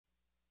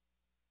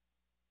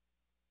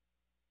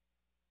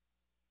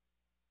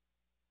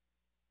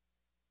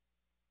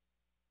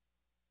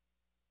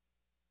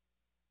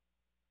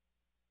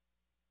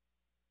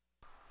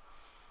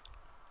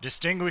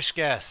Distinguished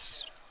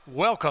guests,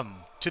 welcome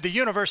to the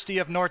University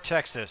of North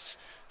Texas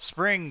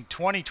Spring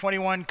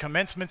 2021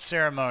 Commencement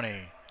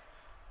Ceremony.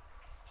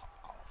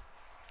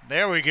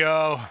 There we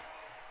go.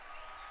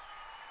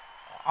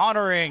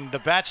 Honoring the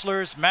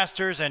bachelor's,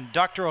 master's, and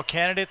doctoral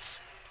candidates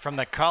from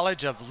the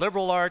College of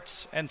Liberal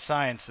Arts and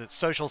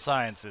Social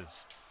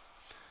Sciences.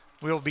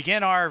 We will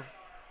begin our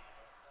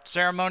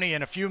ceremony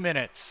in a few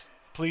minutes.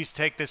 Please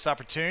take this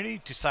opportunity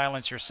to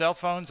silence your cell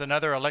phones and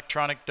other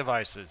electronic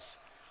devices.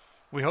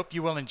 We hope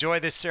you will enjoy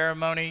this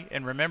ceremony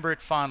and remember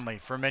it fondly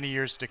for many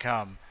years to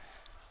come.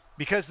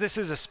 Because this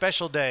is a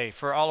special day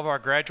for all of our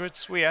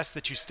graduates, we ask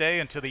that you stay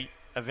until the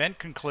event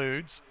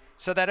concludes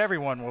so that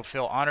everyone will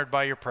feel honored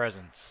by your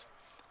presence.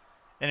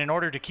 And in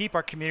order to keep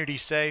our community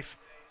safe,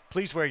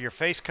 please wear your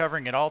face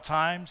covering at all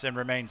times and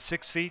remain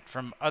 6 feet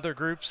from other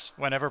groups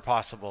whenever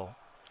possible.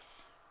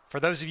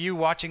 For those of you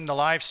watching the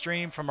live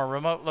stream from a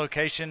remote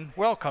location,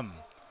 welcome.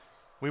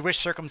 We wish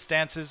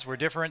circumstances were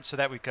different so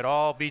that we could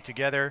all be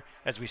together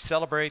as we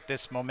celebrate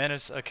this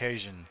momentous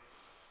occasion.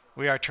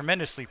 We are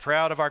tremendously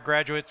proud of our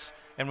graduates,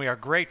 and we are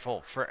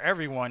grateful for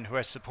everyone who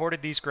has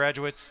supported these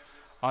graduates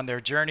on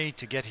their journey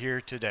to get here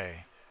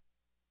today.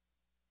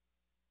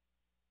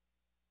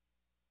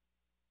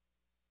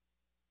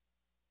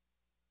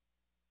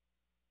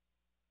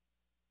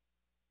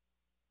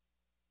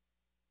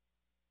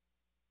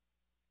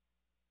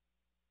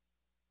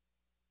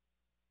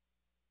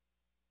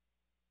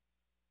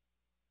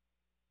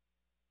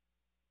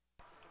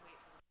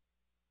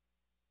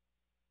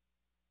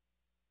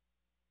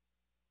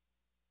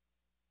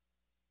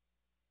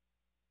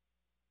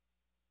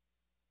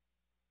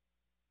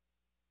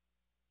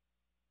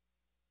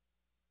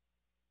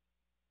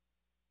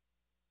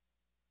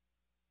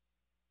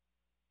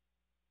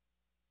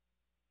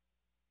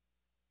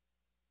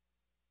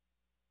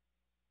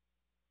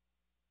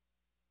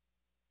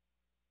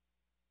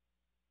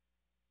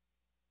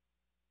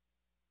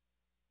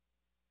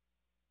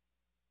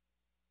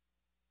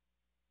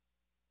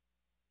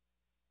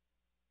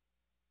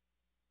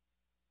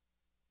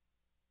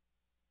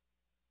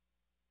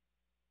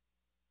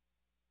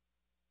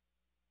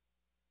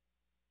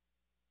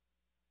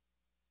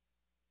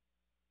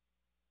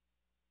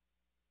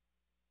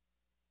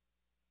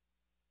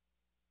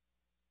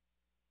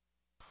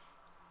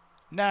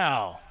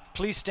 Now,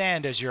 please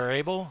stand as you are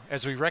able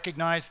as we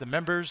recognize the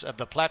members of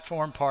the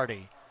Platform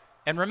Party,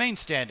 and remain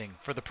standing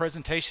for the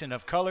presentation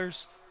of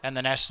colors and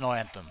the national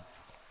anthem.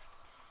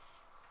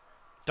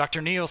 Dr.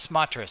 Neil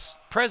Smatras,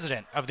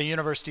 President of the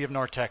University of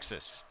North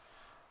Texas.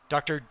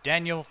 Dr.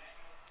 Daniel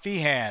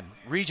Feehan,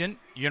 Regent,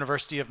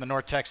 University of the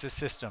North Texas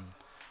System.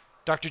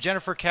 Dr.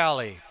 Jennifer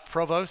Cowley,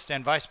 Provost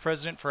and Vice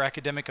President for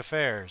Academic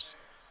Affairs.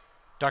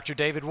 Dr.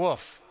 David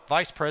Wolf,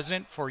 Vice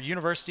President for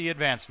University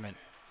Advancement.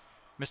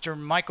 Mr.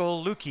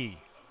 Michael Lukey,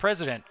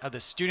 President of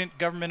the Student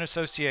Government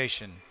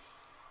Association.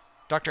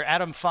 Dr.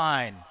 Adam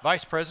Fine,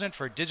 Vice President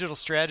for Digital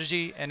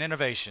Strategy and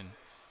Innovation.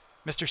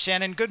 Mr.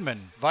 Shannon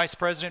Goodman, Vice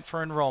President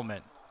for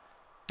Enrollment.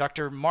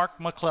 Dr. Mark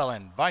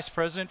McClellan, Vice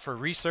President for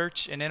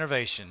Research and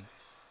Innovation.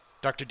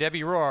 Dr. Debbie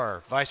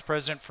Rohr, Vice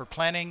President for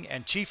Planning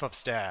and Chief of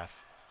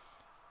Staff.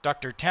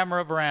 Dr.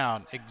 Tamara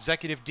Brown,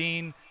 Executive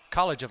Dean,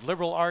 College of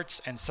Liberal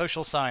Arts and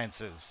Social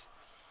Sciences.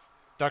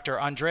 Dr.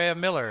 Andrea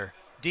Miller,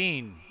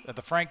 Dean of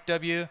the Frank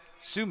W.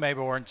 Sue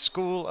Mayborn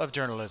School of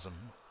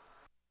Journalism.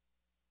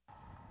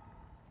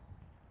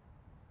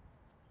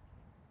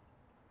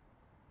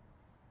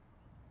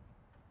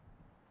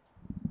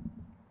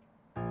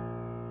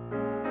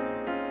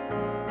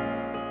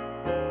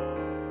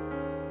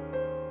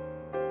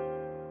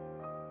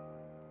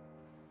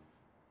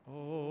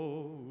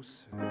 Oh,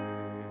 say,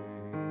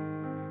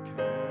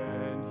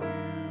 can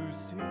you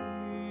see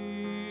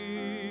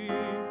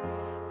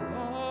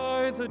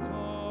by the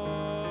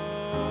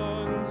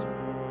dawn's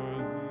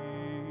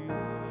early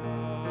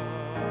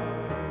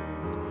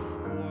light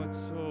what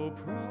so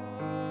proudly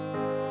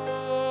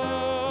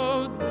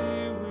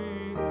we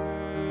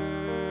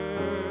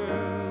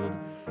hailed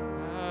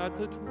at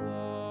the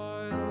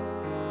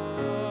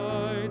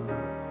twilight's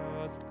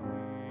last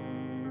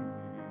gleaming,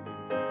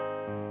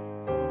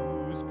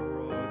 whose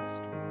broad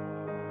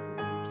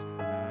stripes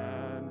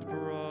and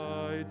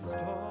bright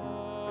stars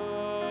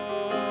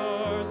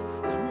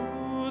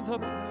through the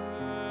perilous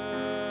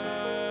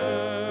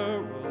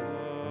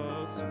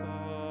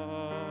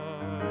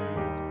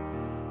fight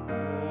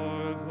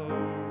o'er the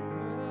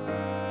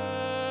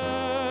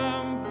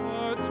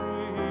ramparts we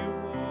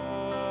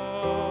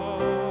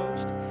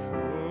watched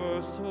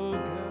were so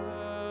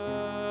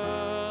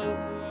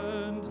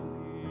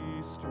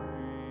gallantly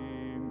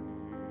streaming,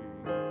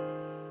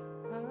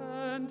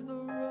 and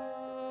the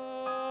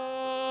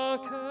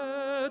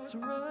rocket's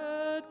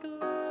red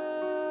glare,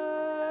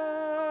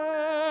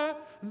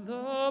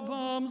 the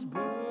bombs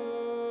bursting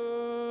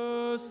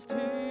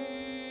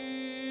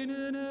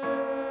in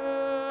air,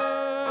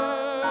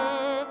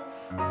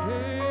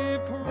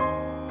 gave proof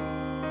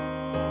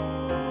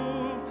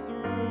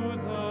through the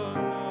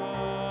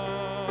night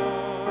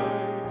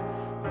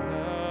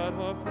that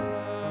our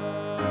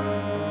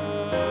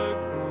flag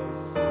was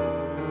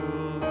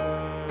still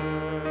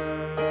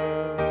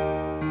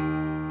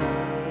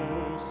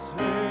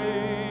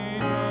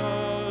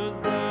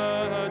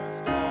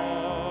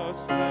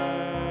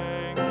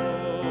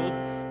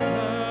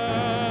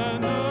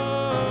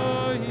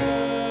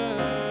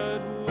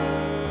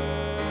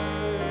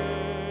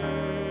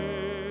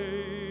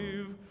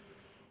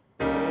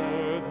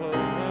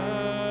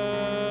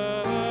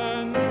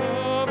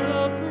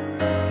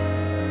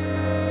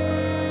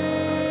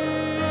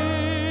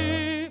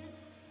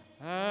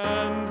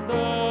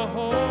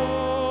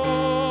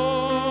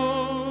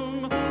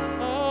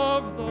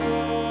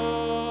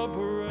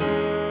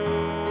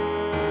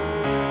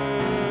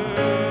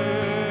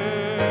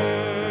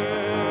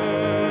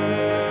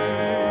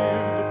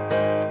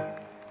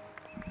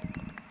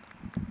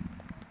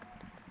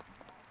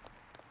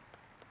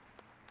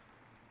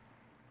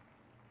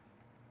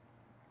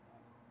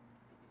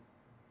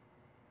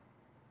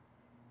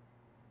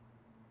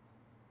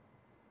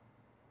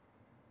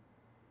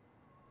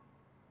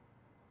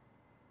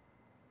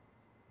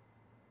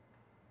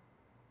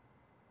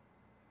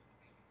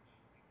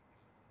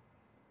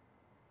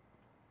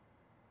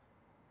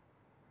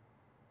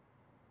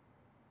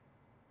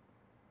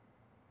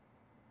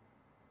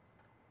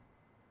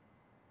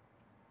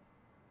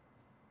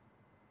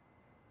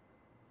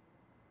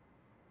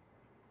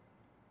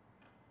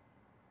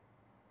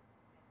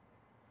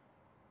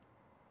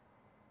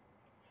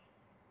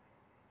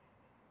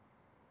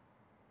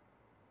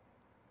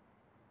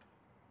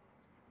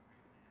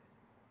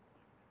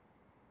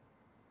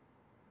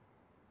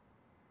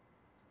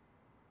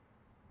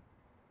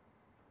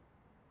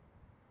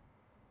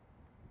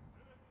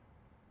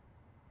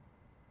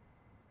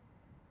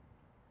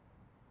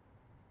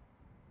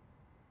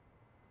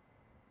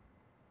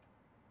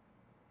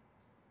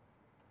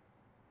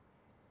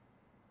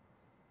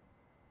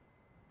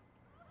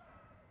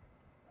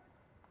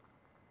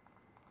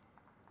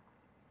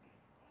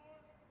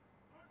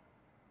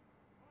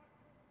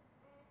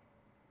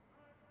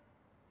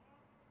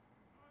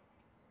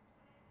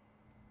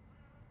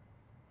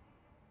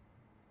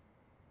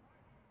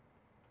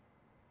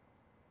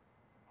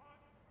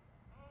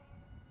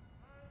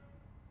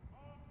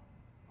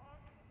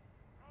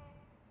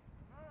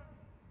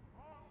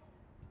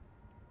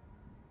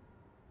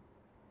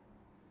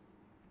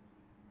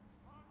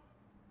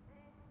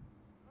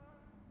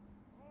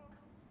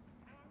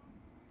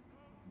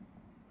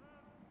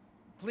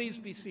Please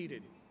be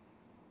seated.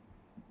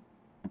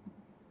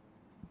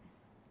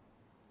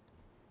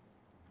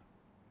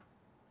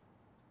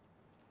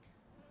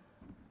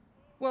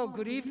 Well,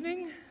 good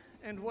evening,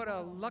 and what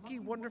a lucky,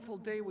 wonderful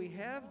day we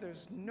have.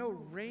 There's no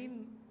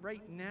rain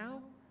right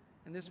now,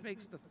 and this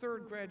makes the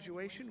third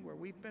graduation where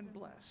we've been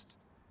blessed.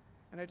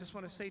 And I just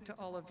want to say to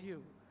all of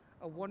you,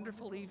 a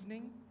wonderful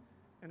evening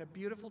and a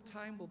beautiful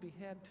time will be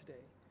had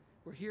today.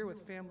 We're here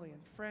with family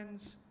and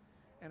friends,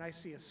 and I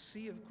see a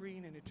sea of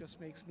green, and it just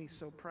makes me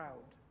so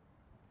proud.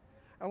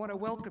 I want to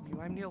welcome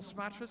you. I'm Neil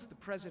Smatras, the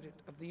president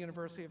of the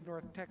University of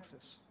North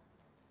Texas.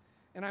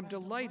 And I'm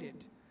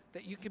delighted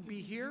that you can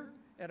be here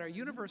at our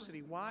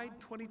university-wide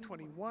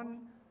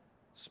 2021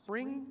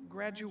 spring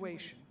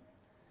graduation,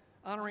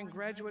 honoring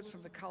graduates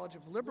from the College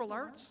of Liberal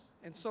Arts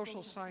and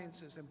Social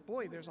Sciences. And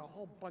boy, there's a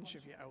whole bunch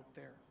of you out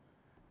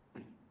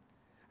there.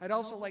 I'd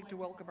also like to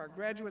welcome our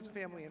graduates,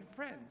 family, and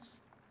friends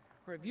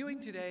who are viewing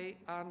today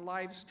on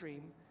live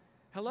stream.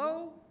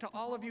 Hello to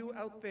all of you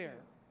out there.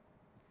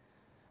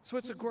 So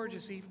it's a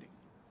gorgeous evening,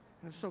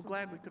 and I'm so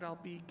glad we could all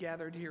be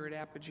gathered here at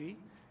Apogee.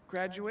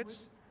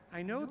 Graduates,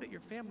 I know that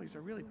your families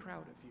are really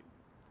proud of you.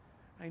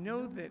 I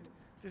know that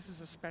this is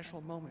a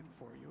special moment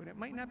for you, and it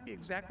might not be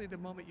exactly the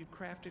moment you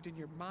crafted in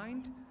your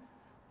mind,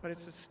 but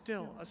it's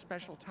still a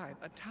special time,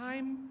 a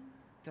time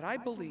that I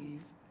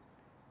believe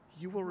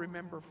you will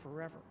remember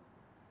forever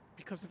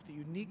because of the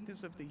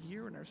uniqueness of the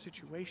year and our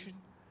situation,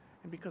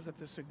 and because of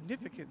the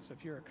significance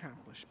of your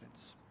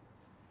accomplishments.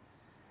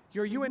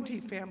 Your UNT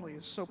family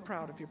is so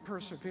proud of your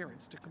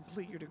perseverance to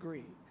complete your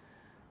degree,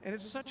 and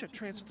it's such a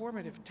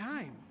transformative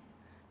time.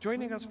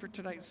 Joining us for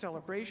tonight's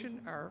celebration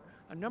are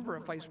a number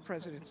of vice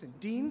presidents and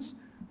deans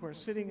who are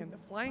sitting in the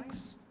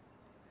flanks,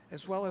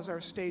 as well as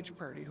our stage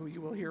party, who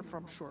you will hear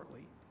from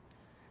shortly.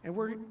 And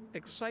we're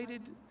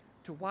excited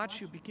to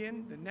watch you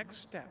begin the next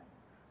step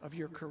of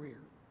your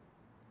career.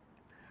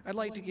 I'd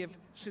like to give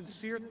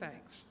sincere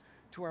thanks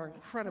to our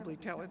incredibly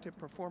talented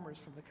performers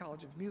from the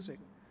College of Music,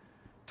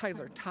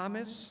 Tyler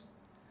Thomas,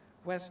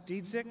 Wes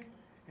Diedzik,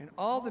 and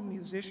all the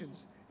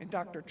musicians in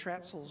Dr.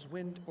 Tratzel's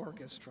Wind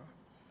Orchestra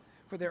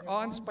for their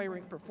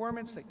awe-inspiring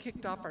performance that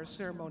kicked off our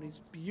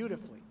ceremonies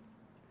beautifully.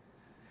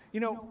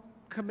 You know,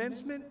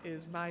 commencement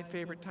is my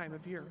favorite time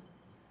of year.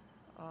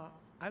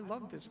 I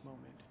love this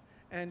moment.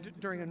 And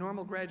during a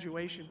normal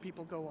graduation,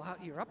 people go, well,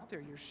 you're up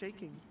there, you're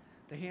shaking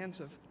the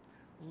hands of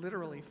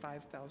literally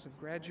 5,000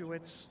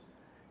 graduates,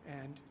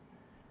 and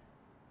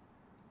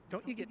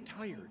don't you get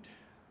tired?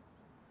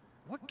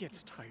 What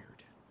gets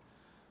tired?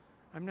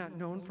 I'm not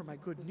known for my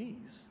good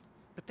knees,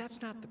 but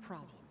that's not the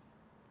problem.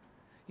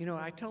 You know,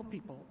 I tell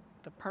people,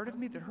 the part of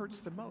me that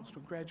hurts the most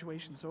when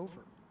graduation's over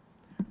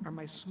are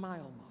my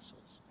smile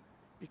muscles,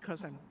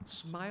 because I'm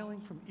smiling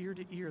from ear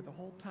to ear the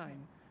whole time.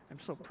 I'm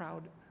so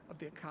proud of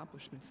the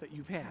accomplishments that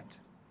you've had.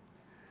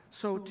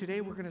 So today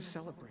we're going to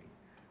celebrate.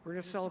 We're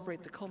going to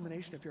celebrate the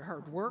culmination of your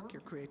hard work,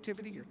 your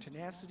creativity, your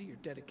tenacity, your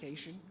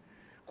dedication,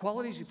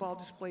 qualities you've all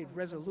displayed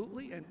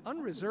resolutely and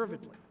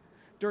unreservedly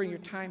during your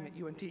time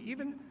at UNT,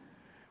 even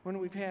when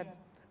we've had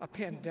a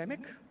pandemic,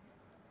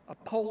 a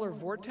polar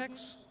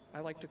vortex, I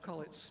like to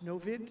call it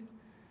snowvid.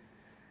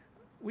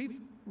 We've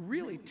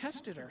really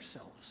tested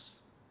ourselves.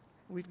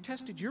 We've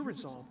tested your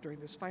resolve during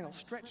this final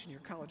stretch in your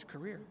college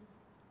career.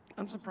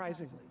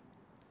 Unsurprisingly,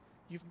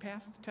 you've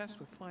passed the test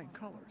with flying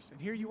colors,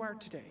 and here you are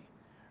today,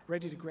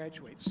 ready to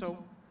graduate.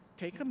 So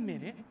take a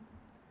minute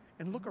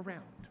and look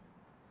around.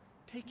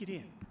 Take it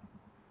in.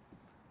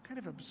 Kind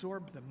of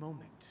absorb the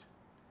moment,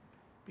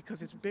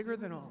 because it's bigger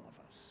than all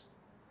of us.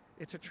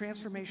 It's a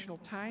transformational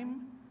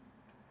time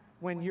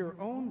when your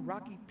own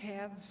rocky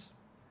paths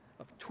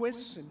of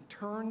twists and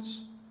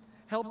turns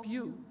help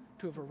you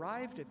to have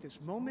arrived at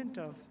this moment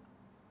of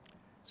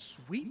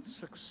sweet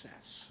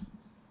success.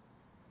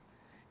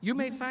 You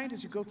may find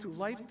as you go through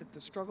life that the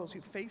struggles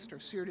you faced are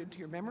seared into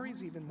your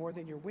memories even more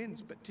than your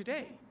wins, but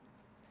today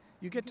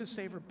you get to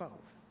savor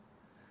both.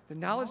 The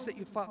knowledge that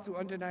you fought through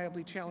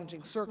undeniably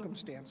challenging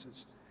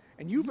circumstances,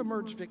 and you've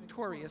emerged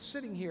victorious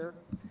sitting here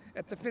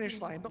at the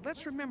finish line. But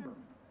let's remember,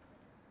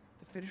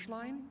 the finish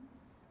line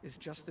is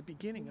just the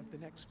beginning of the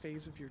next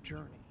phase of your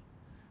journey.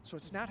 So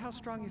it's not how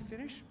strong you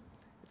finish,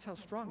 it's how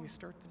strong you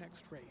start the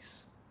next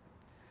race.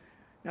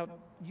 Now,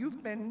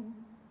 you've been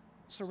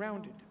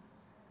surrounded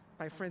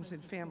by friends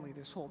and family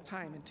this whole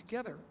time, and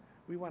together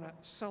we want to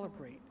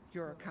celebrate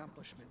your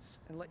accomplishments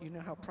and let you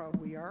know how proud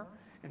we are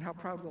and how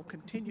proud we'll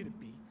continue to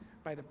be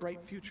by the bright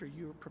future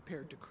you are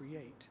prepared to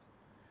create.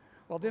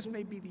 While this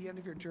may be the end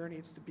of your journey,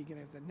 it's the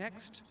beginning of the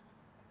next.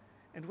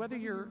 And whether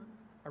you're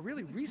a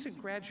really recent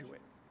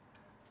graduate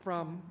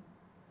from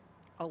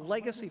a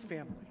legacy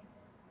family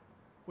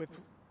with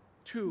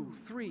 2,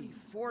 3,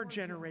 4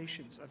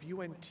 generations of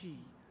UNT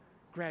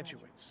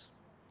graduates,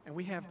 and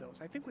we have those,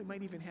 I think we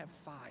might even have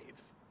 5,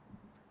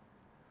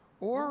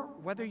 or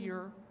whether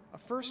you're a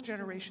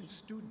first-generation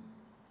student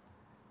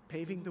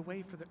paving the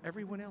way for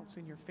everyone else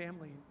in your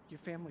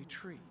family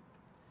tree.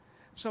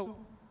 So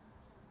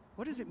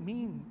what does it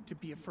mean to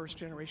be a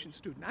first-generation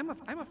student?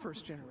 I'm a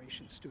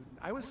first-generation student.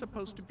 I was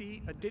supposed to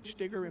be a ditch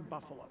digger in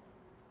Buffalo.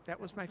 That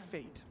was my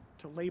fate,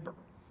 to labor,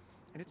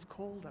 and it's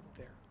cold up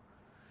there.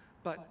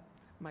 But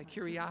my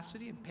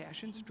curiosity and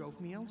passions drove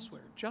me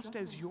elsewhere, just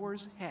as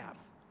yours have.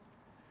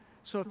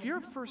 So if you're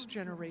a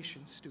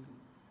first-generation student,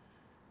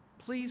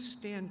 please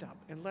stand up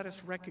and let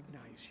us recognize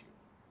you.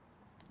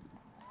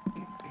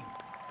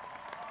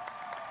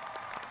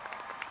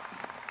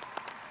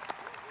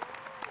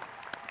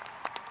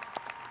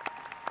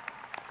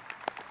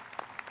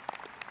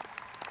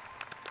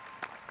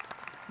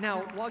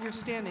 Now, while you're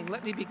standing,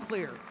 let me be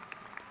clear.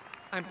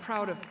 I'm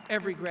proud of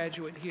every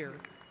graduate here,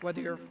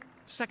 whether you're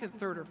second,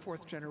 third, or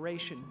fourth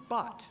generation,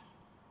 but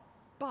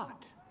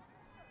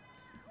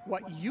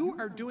what you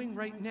are doing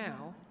right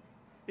now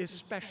is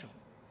special.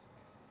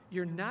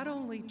 You're not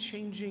only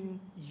changing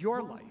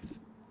your life,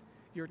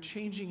 you're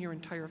changing your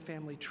entire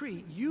family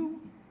tree. You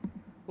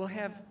will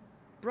have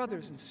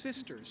brothers and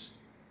sisters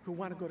who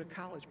want to go to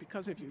college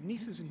because of you,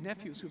 nieces and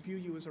nephews who view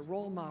you as a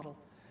role model.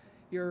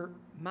 Your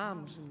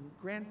moms and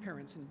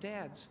grandparents and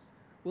dads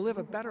will live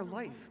a better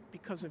life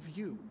because of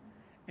you,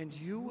 and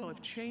you will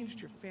have changed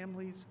your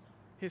family's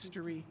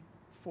history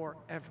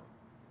forever.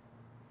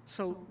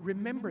 So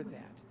remember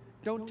that.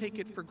 Don't take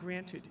it for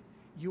granted.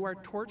 You are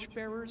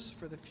torchbearers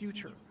for the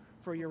future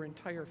for your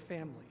entire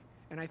family,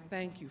 and I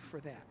thank you for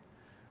that.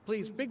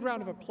 Please, big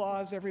round of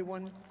applause,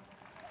 everyone,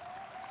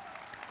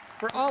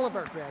 for all of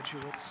our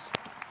graduates,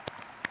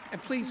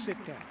 and please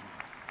sit down.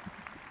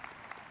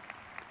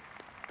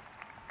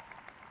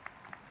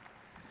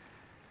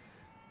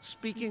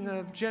 Speaking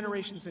of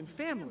generations and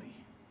family,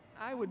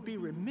 I would be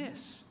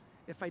remiss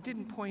if I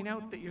didn't point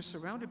out that you're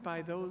surrounded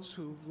by those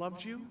who've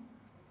loved you,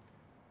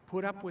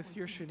 put up with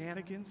your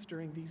shenanigans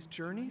during these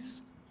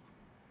journeys,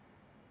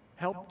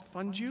 helped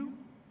fund you,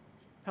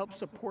 helped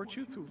support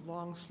you through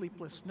long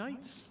sleepless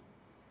nights,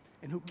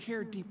 and who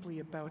care deeply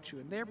about you.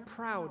 And they're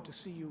proud to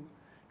see you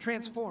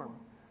transform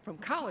from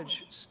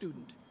college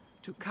student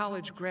to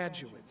college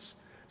graduates.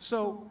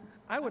 So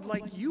I would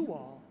like you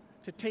all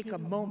to take a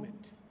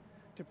moment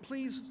to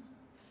please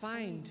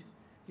find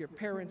your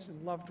parents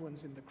and loved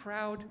ones in the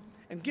crowd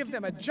and give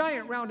them a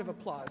giant round of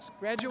applause.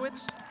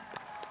 Graduates.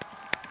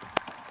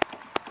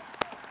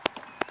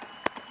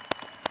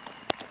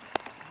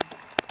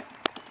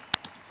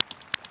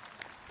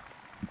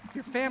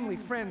 Your family,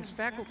 friends,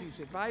 faculties,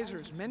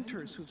 advisors,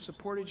 mentors who've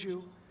supported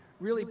you,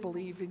 really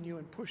believe in you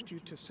and pushed you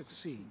to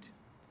succeed.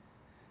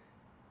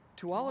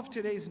 To all of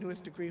today's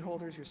newest degree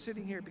holders, you're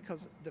sitting here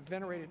because of the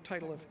venerated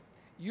title of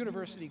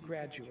university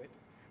graduate,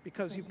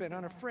 because you've been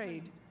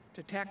unafraid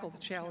to tackle the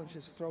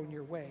challenges thrown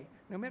your way,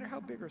 no matter how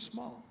big or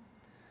small.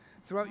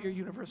 Throughout your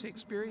university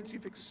experience,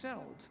 you've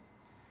excelled.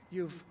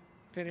 You've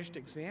finished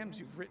exams,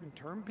 you've written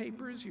term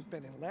papers, you've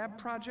been in lab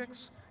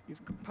projects,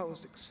 you've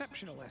composed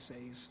exceptional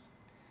essays,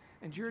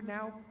 and you're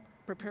now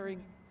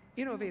preparing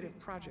innovative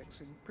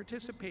projects and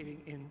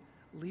participating in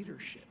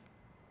leadership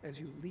as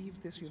you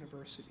leave this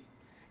university.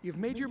 You've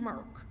made your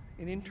mark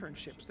in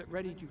internships that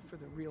readied you for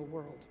the real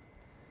world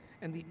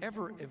and the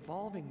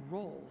ever-evolving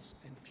roles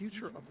and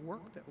future of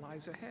work that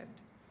lies ahead.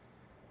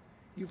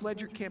 You've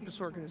led your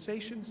campus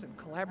organizations and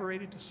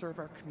collaborated to serve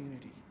our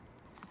community.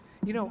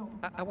 You know,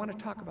 I want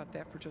to talk about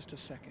that for just a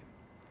second.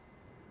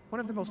 One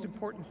of the most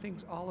important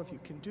things all of you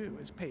can do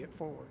is pay it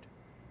forward,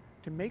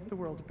 to make the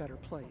world a better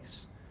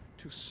place,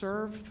 to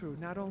serve through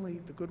not only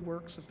the good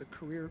works of the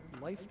career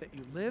life that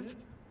you live,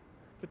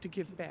 but to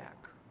give back.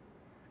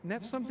 And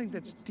that's something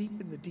that's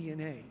deep in the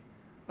DNA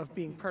of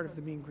being part of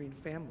the Mean Green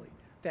family,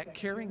 that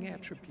caring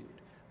attribute,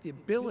 the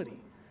ability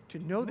to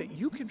know that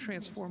you can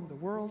transform the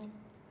world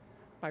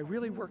by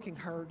really working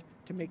hard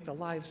to make the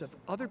lives of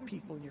other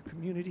people in your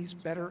communities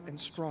better and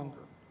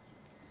stronger.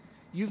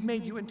 You've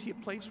made UNT a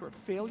place where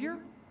failure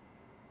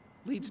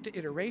leads to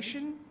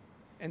iteration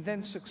and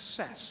then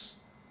success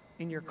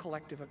in your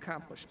collective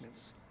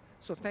accomplishments.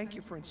 So thank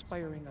you for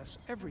inspiring us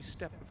every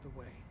step of the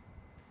way.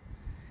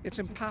 It's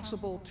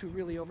impossible to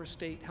really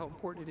overstate how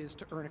important it is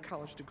to earn a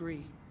college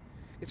degree.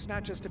 It's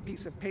not just a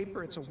piece of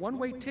paper, it's a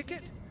one-way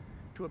ticket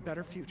to a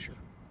better future.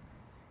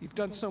 You've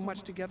done so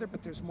much together,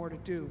 but there's more to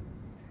do.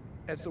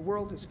 As the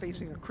world is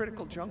facing a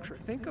critical juncture,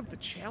 think of the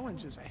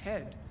challenges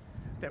ahead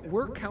that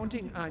we're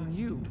counting on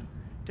you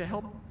to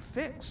help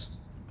fix.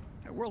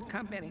 A world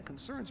combating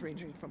concerns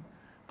ranging from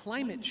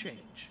climate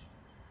change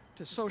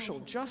to social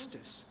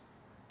justice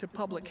to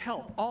public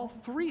health, all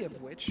three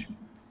of which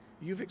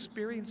you've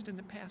experienced in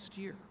the past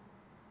year.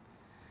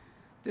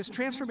 This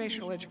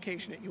transformational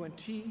education at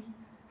UNT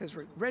has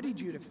readied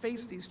you to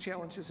face these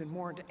challenges and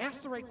more, and to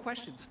ask the right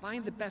questions,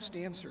 find the best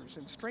answers,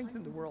 and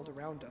strengthen the world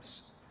around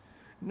us.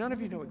 None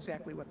of you know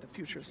exactly what the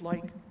future's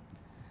like,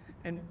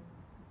 and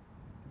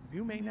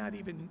you may not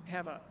even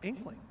have an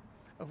inkling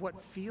of what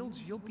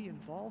fields you'll be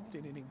involved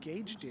in and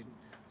engaged in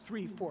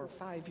 3, 4,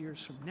 5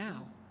 years from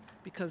now,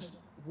 because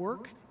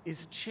work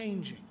is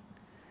changing.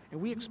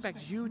 And we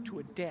expect you to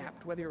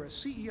adapt, whether you're a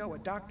CEO, a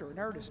doctor, an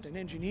artist, an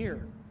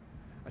engineer,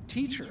 a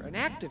teacher, an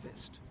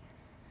activist.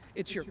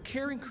 It's your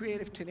caring,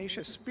 creative,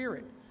 tenacious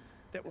spirit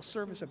that will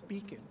serve as a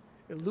beacon,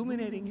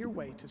 illuminating your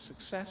way to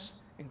success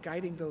and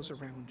guiding those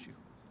around you.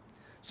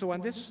 So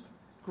on this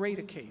great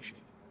occasion,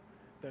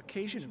 the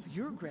occasion of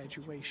your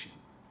graduation,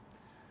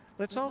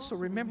 let's also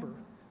remember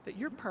that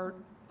you're part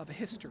of a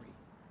history.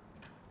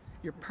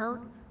 You're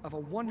part of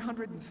a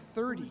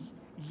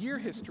 130-year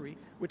history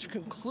which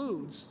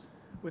concludes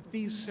with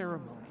these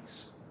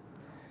ceremonies.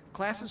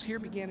 Classes here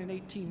began in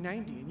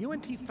 1890, and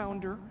UNT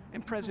founder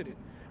and president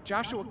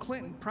Joshua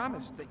Clinton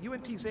promised that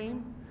UNT's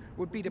aim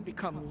would be to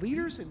become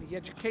leaders in the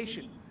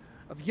education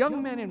of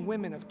young men and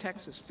women of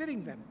Texas,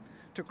 fitting them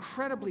to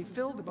credibly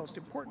fill the most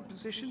important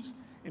positions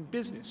in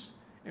business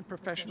and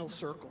professional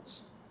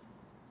circles.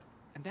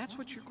 And that's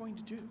what you're going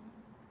to do.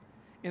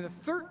 In the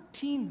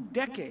 13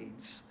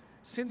 decades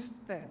since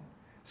then,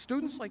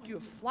 students like you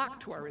have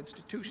flocked to our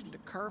institution to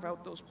carve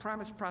out those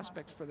promised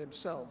prospects for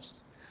themselves.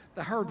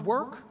 The hard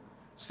work,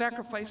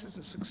 sacrifices,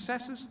 and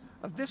successes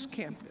of this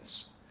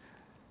campus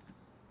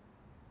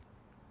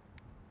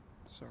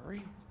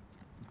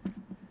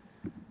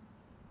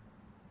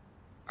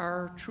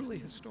are truly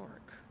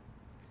historic.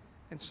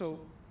 And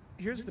so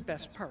here's the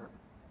best part.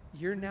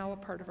 You're now a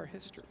part of our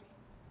history.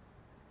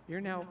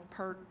 You're now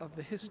part of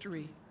the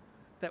history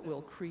that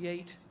will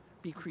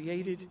be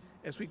created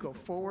as we go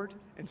forward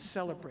and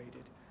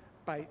celebrated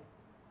by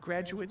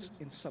graduates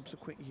in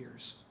subsequent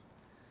years.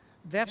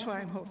 That's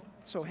why I'm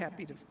so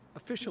happy to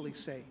officially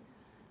say,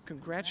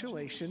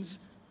 congratulations,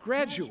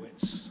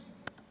 graduates.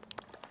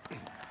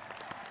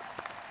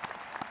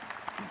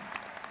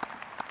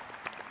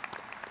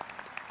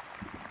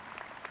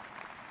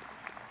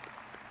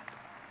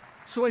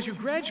 So as you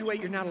graduate,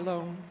 you're not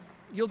alone.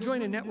 You'll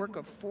join a network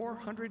of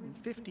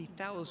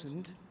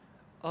 450,000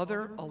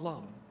 other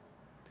alum.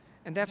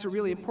 And that's a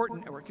really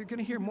important network. You're going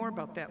to hear more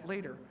about that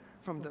later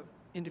from the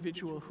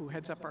individual who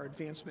heads up our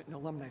Advancement and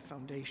Alumni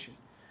Foundation.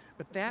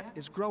 But that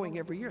is growing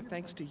every year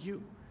thanks to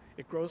you.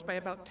 It grows by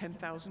about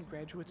 10,000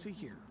 graduates a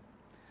year.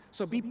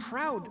 So be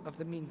proud of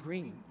the Mean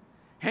Green.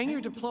 Hang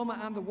your diploma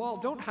on the wall.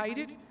 Don't hide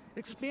it.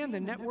 Expand the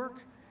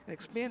network and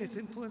expand its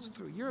influence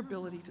through your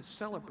ability to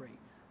celebrate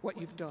what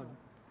you've done.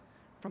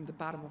 From the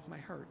bottom of my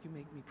heart, you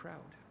make me proud.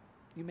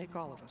 You make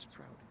all of us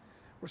proud.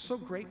 We're so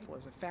grateful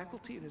as a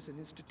faculty and as an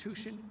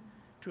institution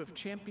to have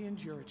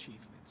championed your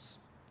achievements.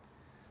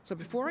 So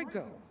before I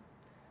go,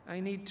 I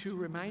need to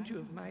remind you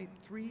of my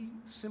 3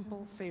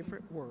 simple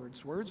favorite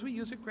words we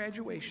use at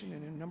graduation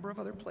and in a number of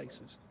other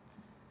places,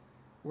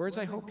 words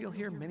I hope you'll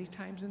hear many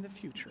times in the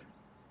future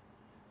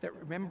that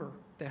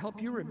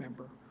help you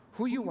remember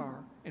who you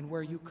are and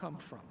where you come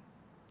from.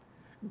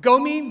 Go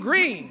Mean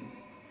Green!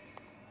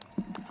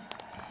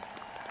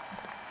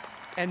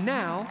 And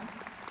now,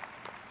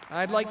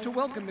 I'd like to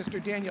welcome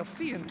Mr. Daniel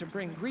Feehan to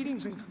bring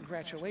greetings and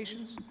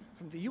congratulations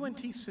from the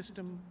UNT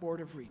System Board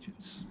of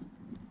Regents.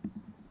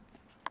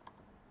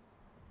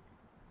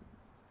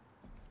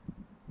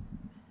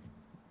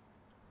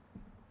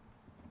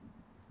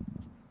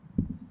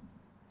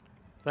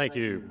 Thank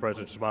you,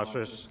 President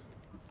Smatras.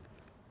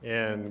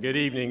 And good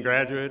evening,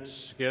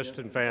 graduates, guests,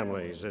 and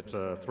families. It's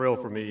a thrill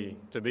for me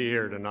to be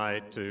here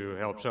tonight to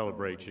help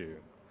celebrate you.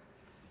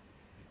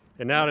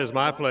 And now it is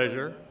my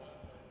pleasure,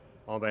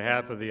 on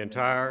behalf of the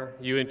entire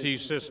UNT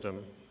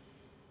system,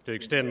 to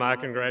extend my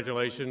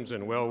congratulations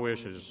and well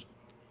wishes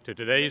to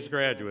today's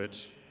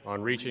graduates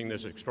on reaching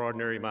this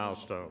extraordinary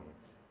milestone.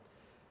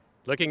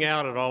 Looking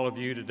out at all of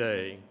you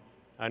today,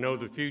 I know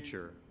the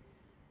future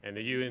and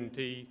the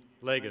UNT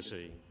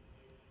legacy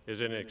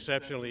is in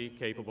exceptionally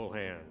capable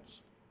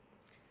hands.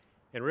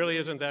 And really,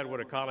 isn't that what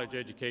a college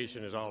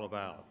education is all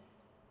about?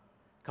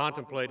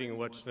 Contemplating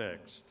what's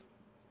next.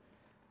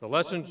 The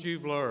lessons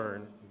you've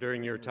learned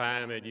during your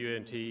time at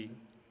UNT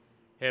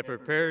have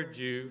prepared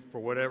you for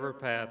whatever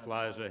path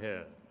lies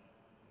ahead.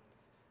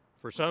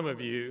 For some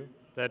of you,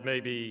 that may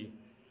be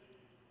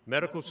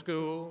medical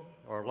school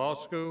or law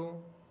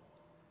school.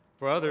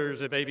 For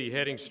others, it may be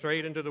heading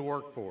straight into the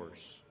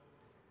workforce,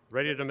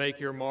 ready to make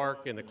your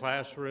mark in the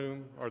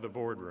classroom or the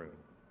boardroom.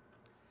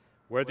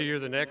 Whether you're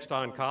the next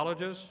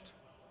oncologist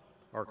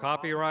or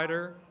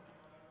copywriter,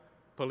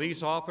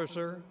 police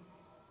officer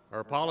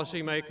or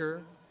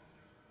policymaker,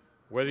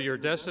 whether you're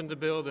destined to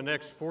build the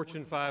next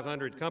Fortune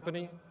 500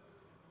 company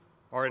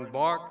or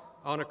embark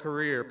on a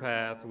career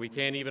path we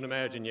can't even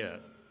imagine yet,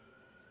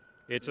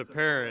 it's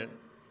apparent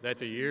that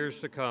the years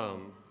to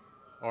come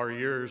are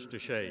yours to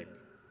shape.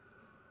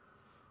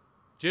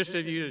 Just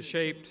as you have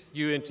shaped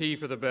UNT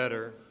for the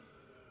better,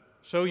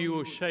 so you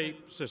will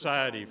shape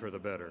society for the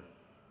better.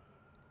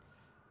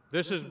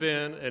 This has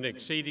been an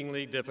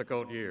exceedingly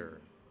difficult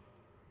year,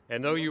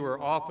 and though you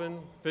were often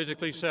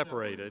physically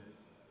separated,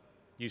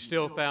 you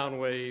still found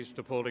ways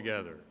to pull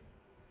together,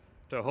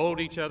 to hold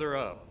each other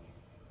up,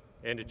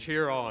 and to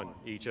cheer on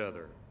each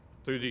other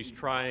through these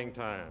trying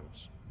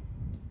times.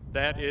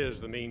 That is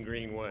the Mean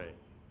Green Way.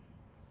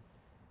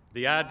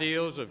 The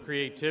ideals of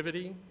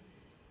creativity,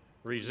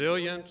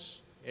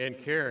 resilience, and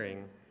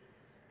caring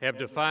have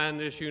defined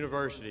this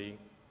university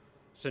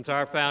since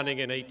our founding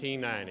in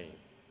 1890.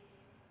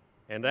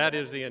 And that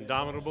is the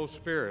indomitable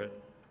spirit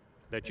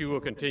that you will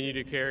continue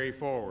to carry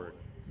forward,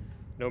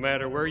 no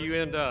matter where you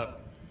end up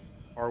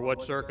or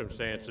what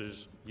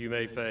circumstances you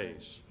may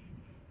face.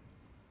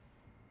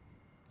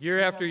 Year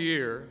after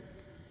year,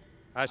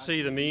 I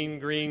see the Mean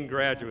Green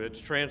graduates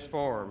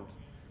transformed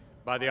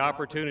by the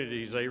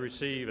opportunities they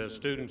receive as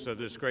students of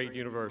this great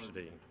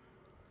university.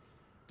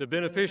 The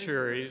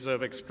beneficiaries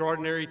of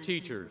extraordinary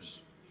teachers,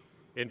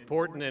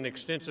 important and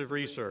extensive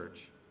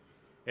research,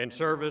 and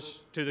service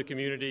to the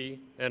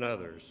community and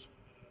others.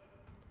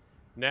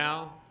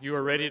 Now you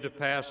are ready to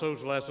pass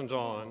those lessons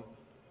on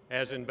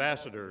as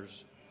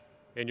ambassadors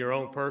in your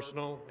own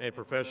personal and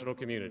professional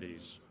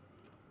communities.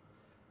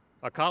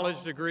 A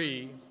college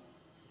degree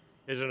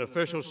is an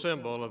official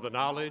symbol of the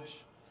knowledge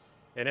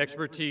and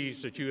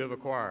expertise that you have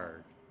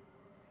acquired,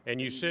 and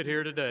you sit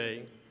here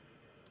today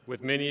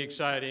with many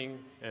exciting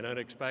and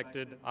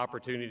unexpected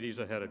opportunities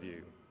ahead of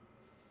you.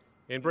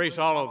 Embrace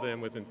all of them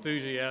with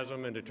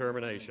enthusiasm and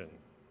determination.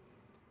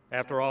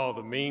 After all,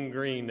 the Mean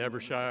Green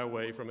never shy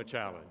away from a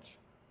challenge.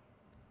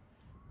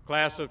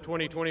 Class of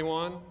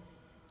 2021,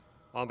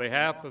 on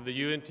behalf of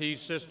the UNT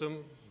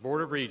System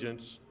Board of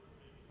Regents,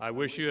 I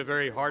wish you a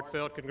very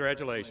heartfelt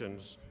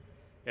congratulations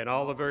and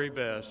all the very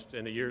best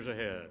in the years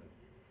ahead.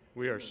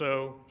 We are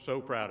so, so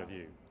proud of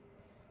you.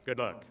 Good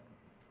luck.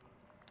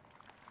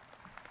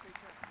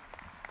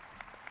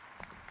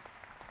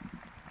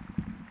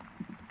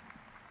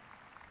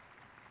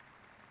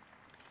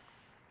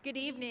 Good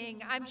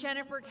evening. I'm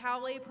Jennifer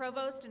Cowley,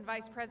 Provost and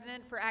Vice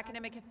President for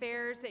Academic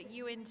Affairs at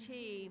UNT.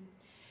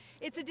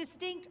 It's a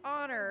distinct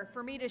honor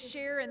for me to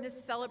share in this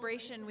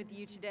celebration with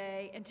you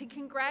today and to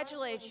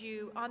congratulate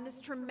you on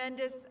this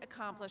tremendous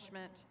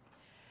accomplishment.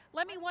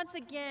 Let me once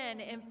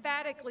again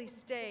emphatically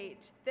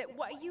state that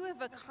what you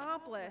have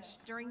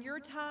accomplished during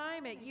your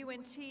time at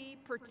UNT,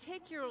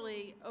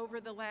 particularly over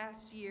the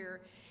last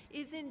year,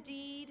 is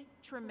indeed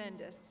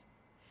tremendous.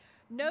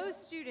 No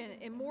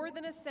student in more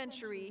than a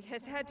century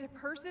has had to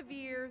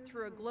persevere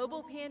through a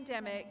global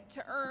pandemic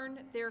to earn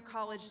their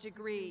college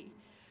degree.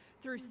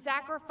 Through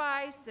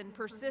sacrifice and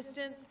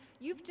persistence,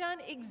 you've done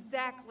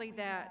exactly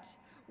that,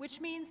 which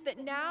means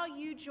that now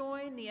you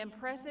join the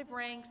impressive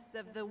ranks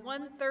of the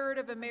 1/3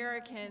 of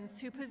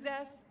Americans who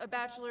possess a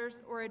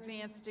bachelor's or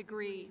advanced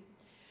degree.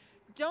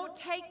 Don't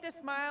take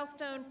this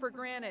milestone for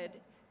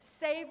granted.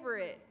 Savor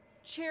it,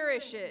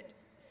 cherish it,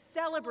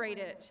 celebrate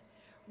it.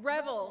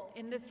 Revel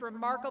in this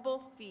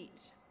remarkable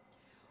feat.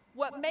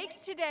 What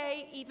makes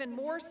today even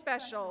more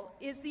special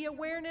is the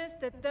awareness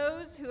that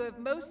those who have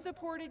most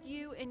supported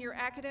you in your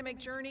academic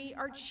journey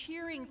are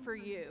cheering for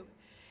you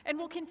and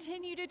will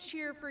continue to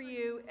cheer for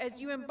you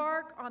as you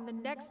embark on the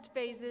next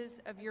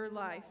phases of your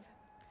life.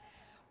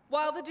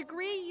 While the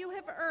degree you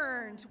have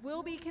earned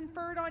will be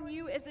conferred on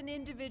you as an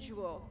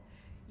individual,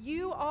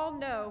 you all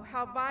know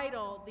how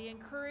vital the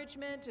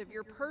encouragement of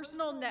your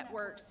personal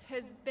networks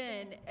has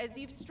been as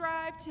you've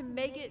strived to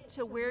make it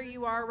to where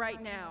you are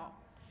right now.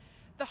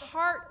 The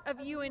heart of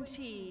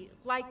UNT,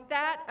 like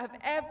that of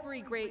every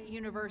great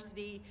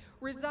university,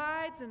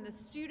 resides in the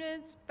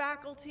students,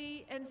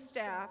 faculty, and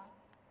staff.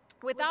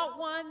 Without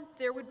one,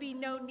 there would be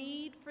no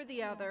need for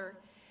the other.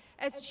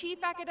 As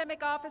Chief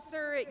Academic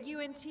Officer at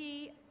UNT,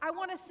 I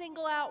want to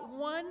single out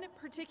one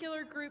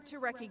particular group to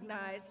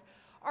recognize,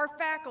 our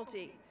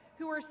faculty,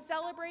 who are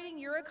celebrating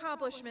your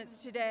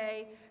accomplishments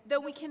today, though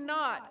we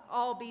cannot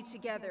all be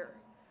together.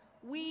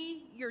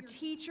 We, your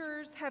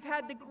teachers, have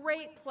had the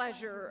great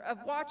pleasure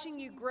of watching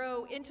you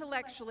grow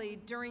intellectually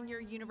during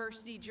your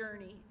university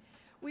journey.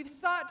 We've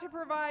sought to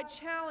provide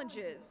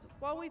challenges,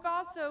 while we've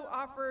also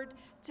offered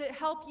to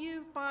help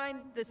you find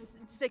the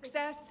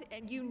success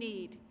you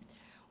need.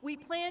 We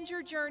planned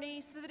your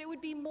journey so that it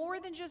would be more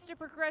than just a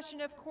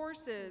progression of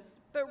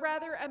courses, but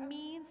rather a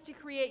means to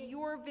create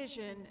your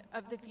vision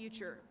of the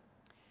future.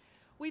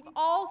 We've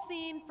all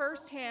seen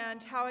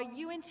firsthand how a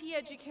UNT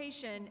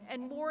education,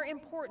 and more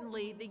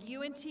importantly, the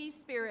UNT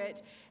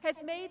spirit,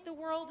 has made the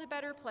world a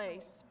better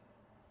place.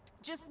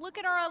 Just look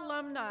at our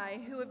alumni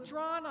who have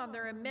drawn on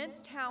their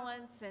immense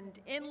talents and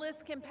endless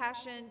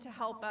compassion to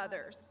help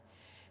others.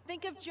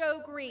 Think of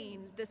Joe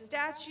Green, the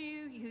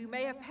statue you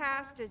may have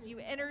passed as you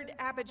entered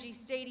Apogee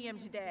Stadium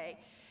today,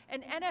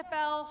 an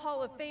NFL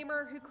Hall of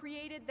Famer who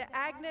created the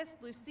Agnes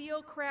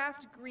Lucille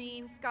Craft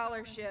Green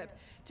Scholarship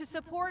to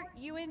support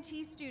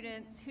UNT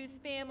students whose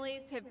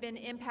families have been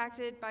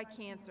impacted by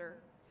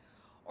cancer.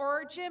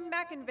 Or Jim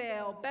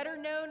McInvale, better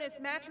known as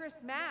Mattress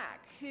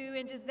Mac, who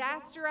in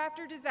disaster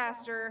after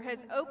disaster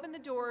has opened the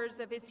doors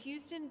of his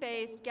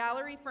Houston-based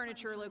gallery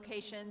furniture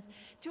locations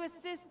to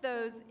assist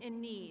those in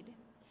need.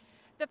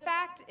 The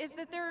fact is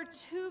that there are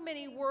too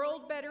many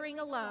world-bettering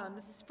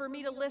alums for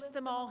me to list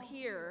them all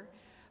here.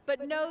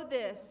 But know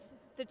this,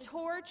 the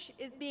torch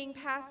is being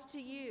passed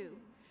to you.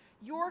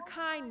 Your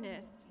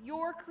kindness,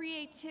 your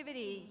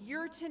creativity,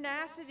 your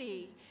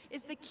tenacity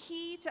is the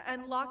key to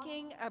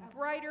unlocking a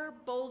brighter,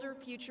 bolder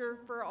future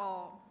for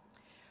all.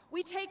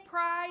 We take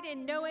pride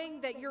in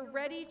knowing that you're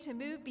ready to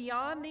move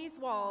beyond these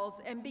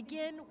walls and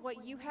begin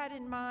what you had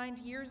in mind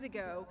years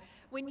ago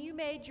when you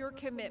made your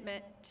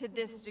commitment to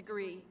this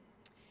degree.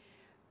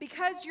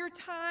 Because your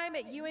time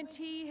at UNT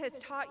has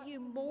taught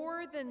you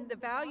more than the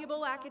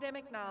valuable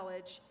academic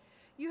knowledge,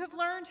 you have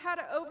learned how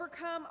to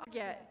overcome,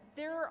 yet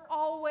there are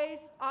always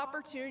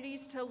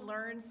opportunities to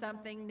learn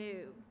something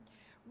new.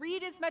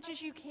 Read as much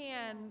as you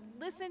can,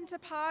 listen to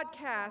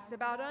podcasts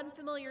about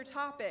unfamiliar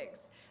topics,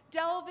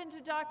 delve into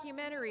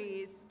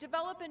documentaries,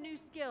 develop a new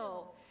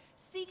skill,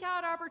 seek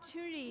out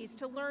opportunities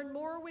to learn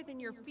more within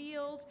your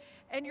field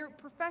and your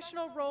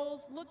professional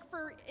roles. Look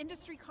for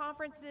industry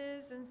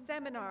conferences and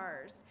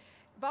seminars,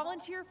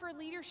 volunteer for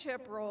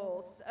leadership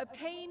roles,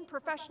 obtain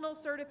professional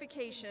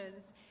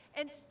certifications,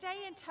 and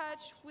stay in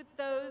touch with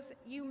those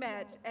you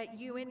met at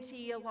UNT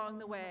along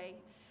the way.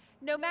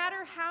 No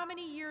matter how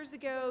many years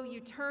ago you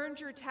turned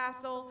your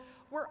tassel,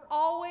 we're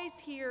always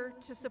here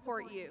to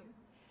support you.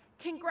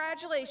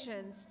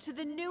 Congratulations to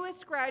the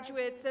newest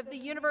graduates of the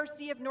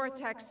University of North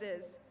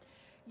Texas.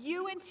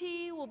 UNT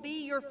will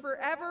be your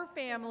forever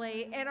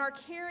family, and our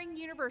caring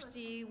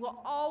university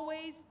will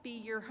always be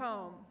your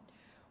home.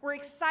 We're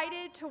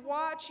excited to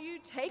watch you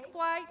take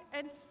flight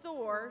and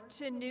soar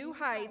to new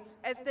heights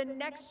as the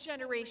next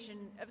generation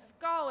of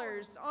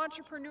scholars,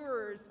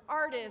 entrepreneurs,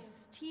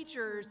 artists,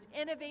 teachers,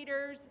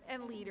 innovators,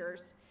 and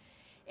leaders.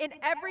 In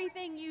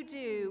everything you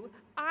do,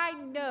 I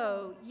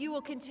know you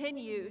will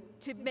continue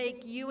to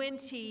make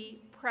UNT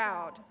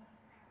proud.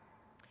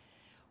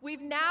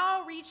 We've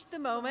now reached the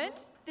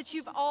moment that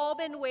you've all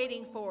been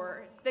waiting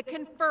for, the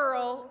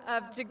conferral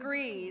of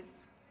degrees.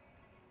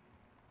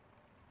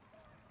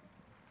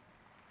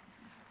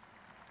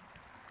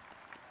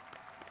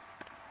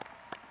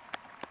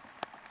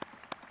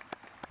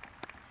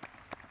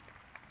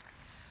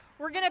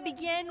 We're going to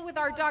begin with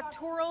our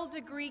doctoral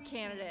degree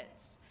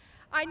candidates.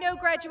 I know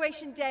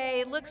graduation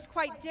day looks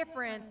quite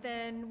different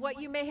than what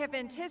you may have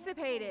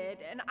anticipated,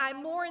 and I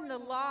mourn the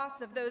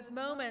loss of those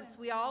moments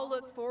we all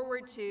look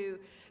forward to,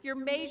 your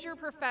major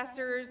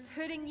professors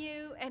hooding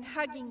you and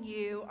hugging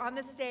you on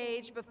the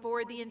stage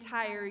before the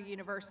entire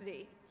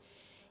university.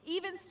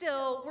 Even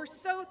still, we're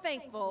so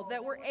thankful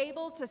that we're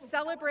able to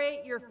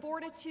celebrate your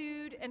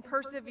fortitude and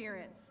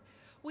perseverance.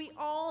 We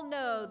all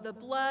know the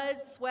blood,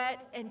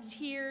 sweat, and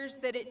tears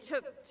that it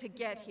took to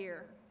get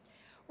here.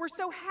 We're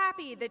so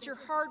happy that your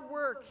hard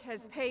work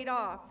has paid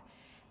off,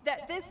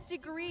 that this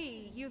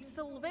degree you've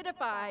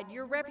solidified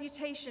your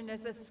reputation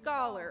as a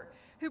scholar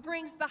who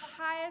brings the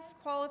highest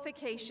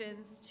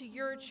qualifications to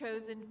your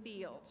chosen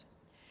field.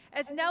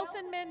 As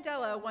Nelson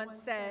Mandela once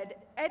said,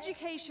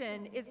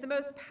 education is the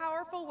most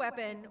powerful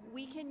weapon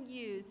we can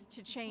use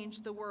to change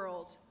the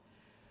world.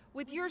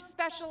 With your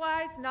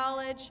specialized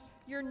knowledge,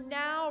 you're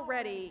now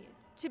ready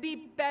to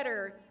be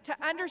better, to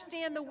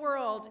understand the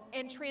world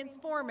and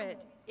transform it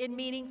in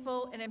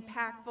meaningful and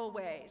impactful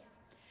ways.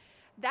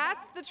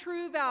 That's the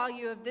true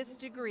value of this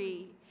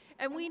degree,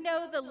 and we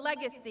know the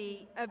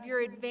legacy of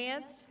your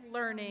advanced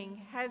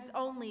learning has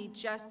only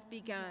just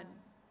begun.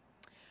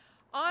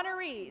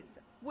 Honorees,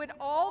 would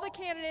all the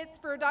candidates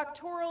for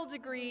doctoral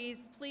degrees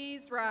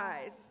please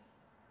rise?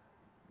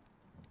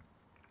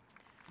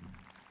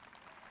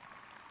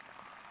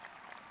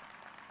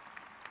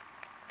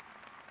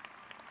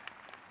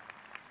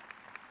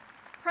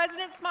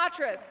 President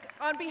Smatras,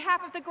 on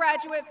behalf of the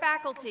graduate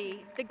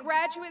faculty, the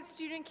Graduate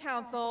Student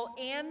Council,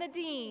 and the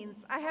deans,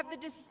 I have the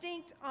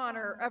distinct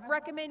honor of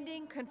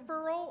recommending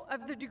conferral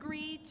of the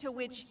degree to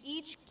which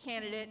each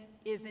candidate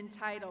is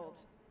entitled.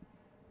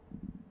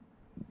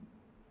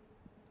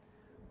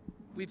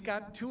 We've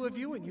got two of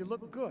you, and you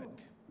look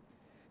good.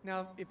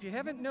 Now, if you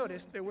haven't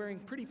noticed, they're wearing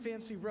pretty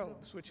fancy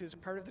robes, which is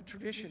part of the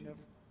tradition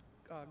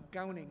of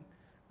gowning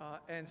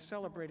and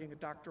celebrating a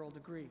doctoral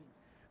degree.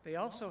 They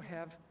also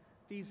have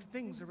these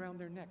things around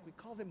their neck. We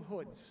call them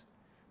hoods,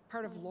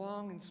 part of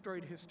long and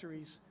storied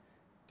histories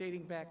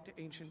dating back to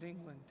ancient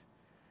England.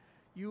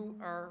 You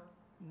are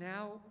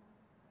now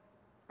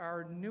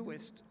our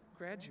newest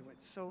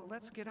graduates, so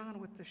let's get on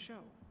with the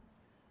show.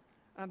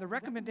 On the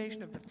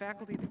recommendation of the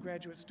faculty, the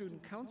Graduate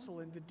Student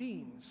Council, and the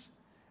deans,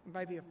 and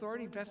by the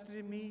authority vested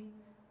in me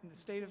in the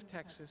state of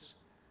Texas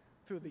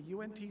through the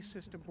UNT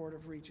System Board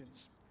of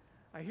Regents,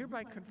 I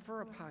hereby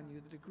confer upon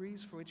you the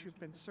degrees for which you've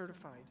been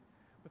certified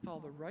with all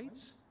the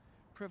rights,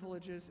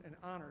 privileges, and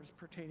honors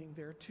pertaining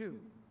thereto.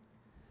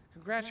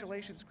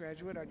 Congratulations,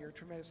 graduate, on your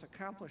tremendous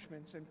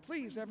accomplishments, and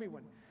please,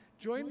 everyone,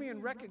 join me in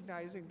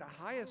recognizing the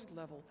highest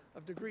level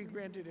of degree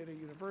granted at a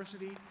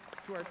university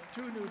to our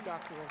two new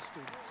doctoral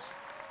students.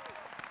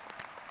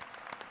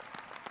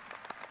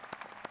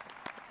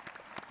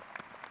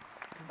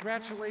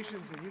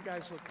 Congratulations, and you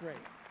guys look great.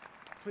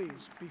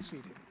 Please be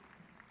seated.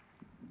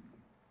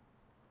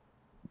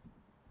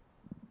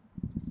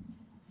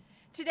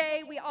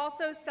 Today, we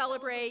also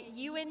celebrate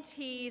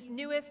UNT's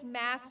newest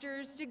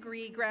master's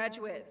degree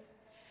graduates.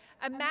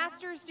 A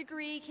master's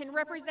degree can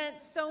represent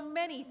so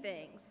many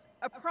things: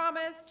 a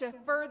promise to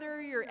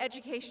further your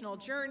educational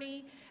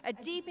journey, a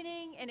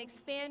deepening and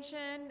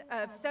expansion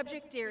of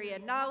subject area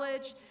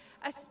knowledge,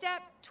 a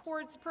step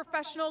towards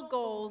professional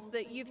goals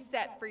that you've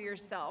set for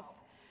yourself,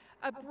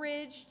 a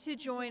bridge to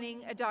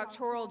joining a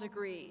doctoral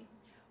degree.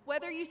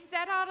 Whether you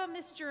set out on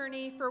this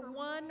journey for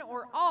one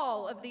or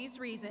all of these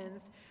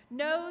reasons,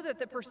 know that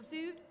the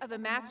pursuit of a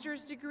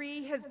master's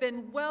degree has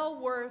been well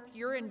worth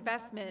your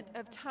investment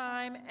of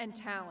time and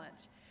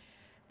talent.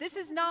 This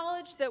is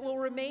knowledge that will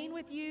remain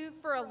with you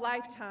for a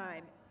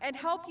lifetime, and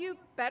help you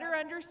better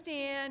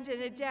understand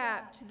and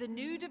adapt to the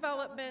new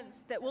developments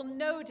that will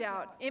no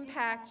doubt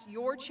impact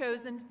your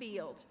chosen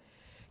field.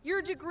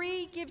 Your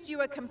degree gives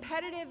you a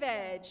competitive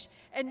edge,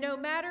 and no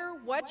matter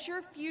what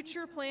your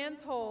future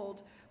plans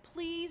hold,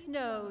 please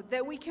know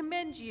that we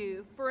commend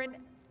you for an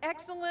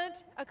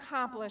excellent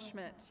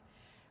accomplishment.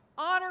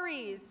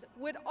 Honorees,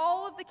 would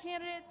all of the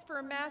candidates for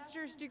a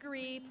master's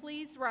degree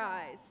please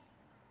rise?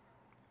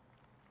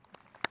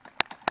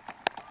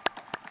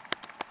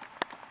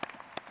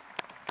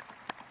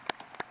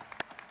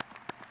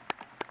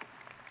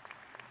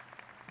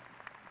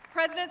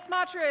 President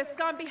Smotrisk,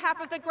 on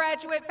behalf of the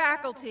graduate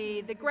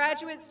faculty, the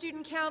Graduate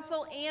Student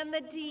Council, and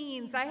the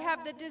deans, I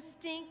have the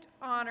distinct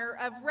honor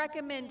of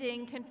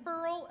recommending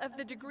conferral of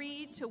the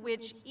degree to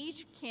which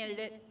each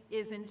candidate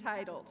is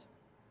entitled.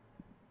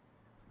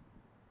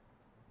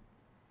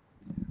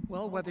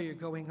 Well, whether you're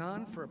going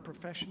on for a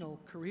professional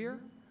career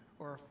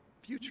or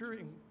a future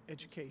in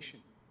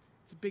education,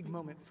 it's a big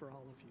moment for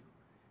all of you,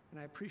 and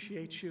I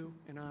appreciate you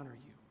and honor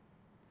you.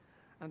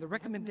 On the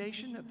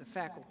recommendation of the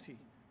faculty,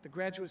 the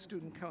Graduate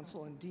Student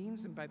Council and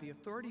deans, and by the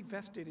authority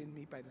vested in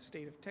me by the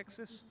state of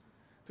Texas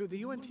through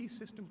the UNT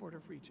System Board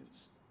of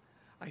Regents,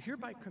 I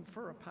hereby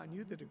confer upon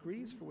you the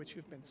degrees for which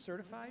you've been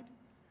certified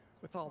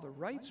with all the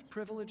rights,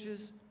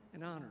 privileges,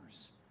 and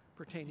honors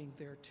pertaining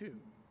thereto.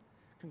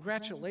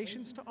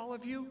 Congratulations to all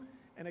of you,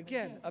 and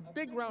again, a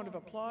big round of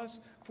applause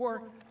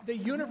for the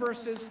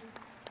universe's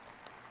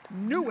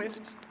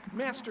newest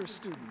master's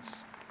students.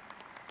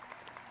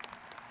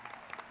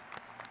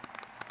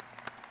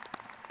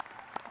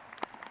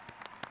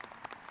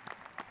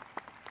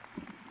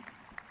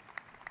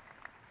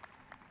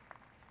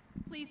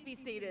 Please be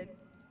seated.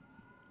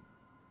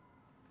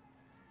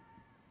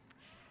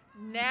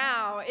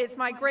 Now, it's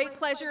my great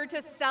pleasure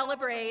to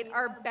celebrate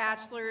our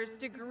bachelor's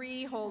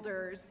degree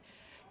holders.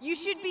 You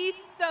should be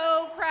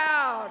so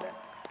proud.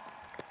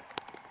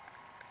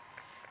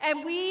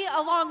 And we,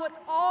 along with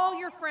all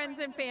your friends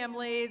and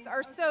families,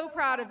 are so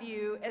proud of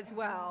you as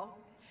well.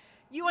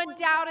 You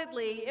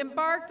undoubtedly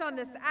embarked on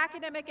this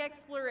academic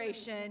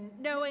exploration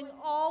knowing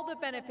all the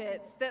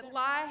benefits that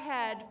lie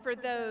ahead for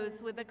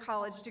those with a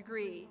college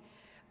degree.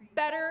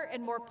 Better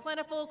and more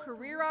plentiful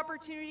career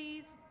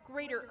opportunities,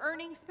 greater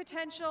earnings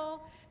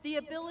potential, the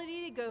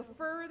ability to go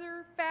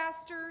further,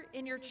 faster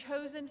in your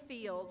chosen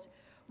field,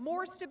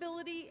 more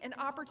stability and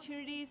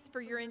opportunities for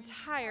your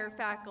entire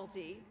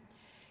faculty.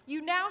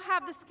 You now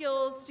have the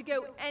skills to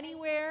go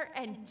anywhere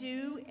and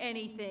do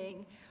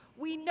anything.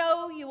 We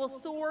know you will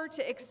soar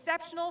to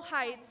exceptional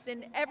heights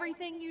in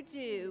everything you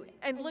do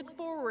and look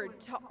forward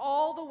to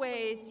all the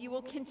ways you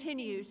will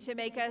continue to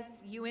make us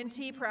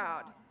UNT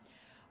proud.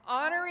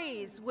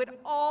 Honorees, would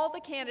all the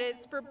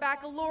candidates for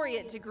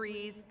baccalaureate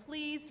degrees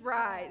please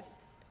rise?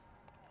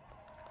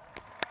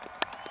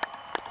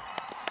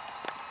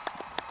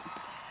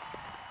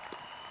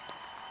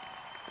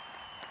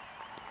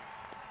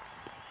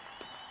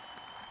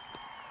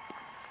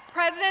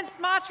 President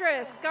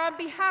Smotrisk, on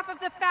behalf of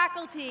the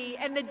faculty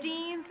and the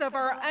deans of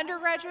our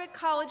undergraduate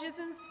colleges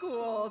and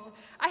schools,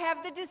 I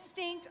have the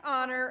distinct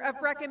honor of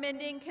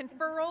recommending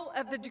conferral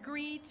of the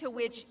degree to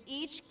which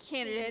each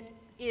candidate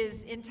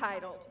is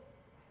entitled.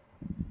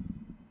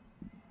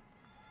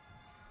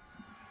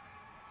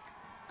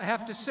 I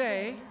have to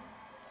say,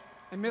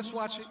 I miss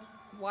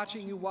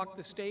watching you walk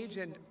the stage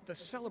and the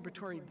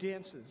celebratory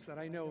dances that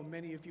I know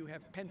many of you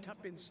have pent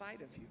up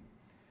inside of you.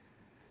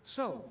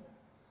 So,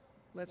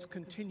 let's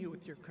continue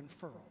with your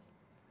conferral.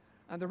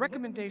 On the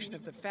recommendation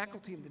of the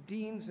faculty and the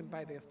deans, and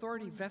by the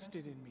authority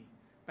vested in me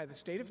by the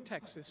state of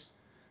Texas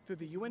through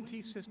the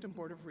UNT System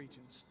Board of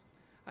Regents,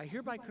 I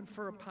hereby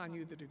confer upon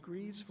you the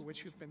degrees for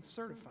which you've been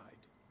certified,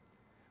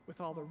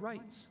 with all the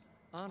rights,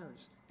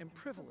 honors, and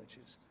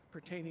privileges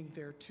pertaining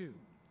thereto.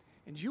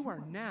 And you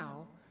are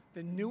now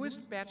the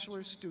newest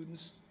bachelor's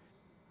students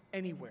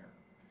anywhere.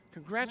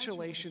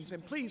 Congratulations,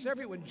 and please,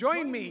 everyone,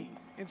 join me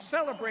in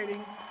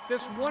celebrating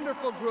this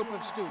wonderful group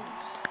of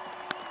students.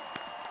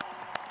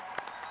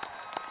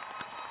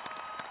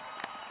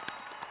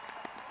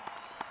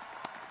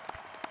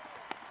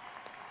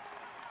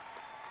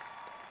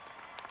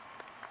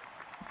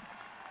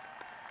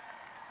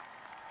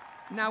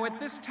 Now, at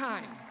this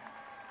time,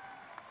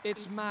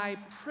 it's my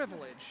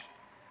privilege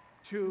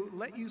to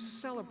let you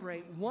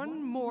celebrate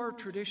one more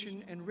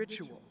tradition and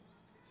ritual.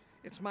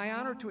 It's my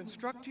honor to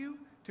instruct you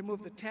to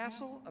move the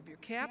tassel of your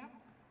cap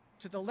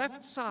to the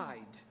left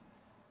side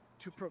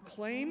to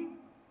proclaim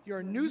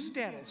your new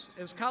status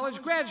as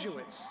college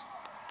graduates.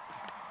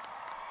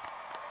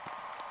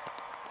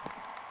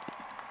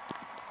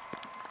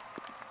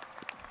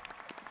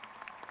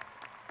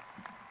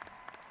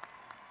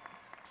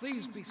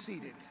 Please be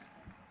seated.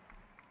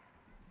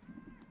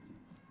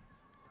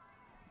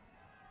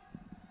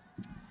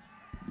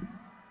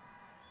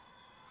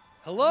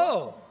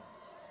 Hello.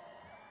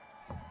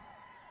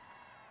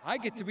 I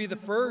get to be the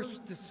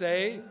first to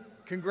say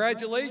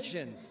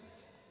congratulations,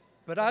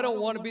 but I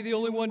don't want to be the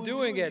only one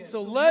doing it.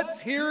 So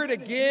let's hear it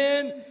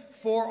again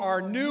for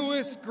our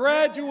newest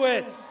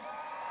graduates.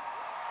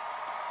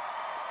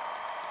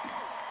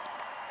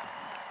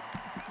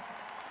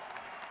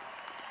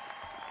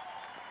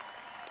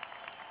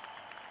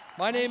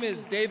 My name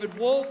is David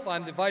Wolf.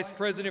 I'm the Vice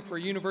President for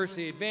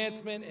University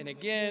Advancement, and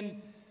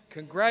again,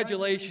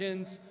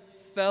 congratulations,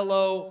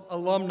 fellow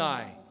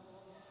alumni.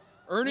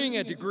 Earning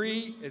a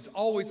degree is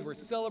always worth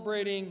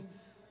celebrating,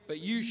 but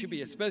you should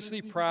be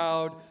especially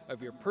proud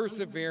of your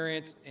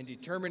perseverance and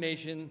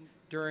determination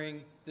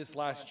during this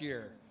last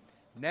year.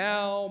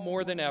 Now,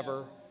 more than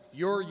ever,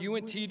 your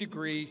UNT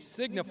degree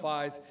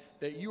signifies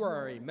that you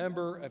are a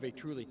member of a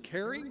truly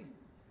caring,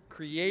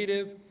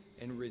 creative,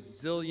 and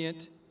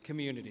resilient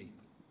community.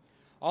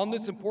 On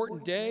this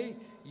important day,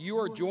 you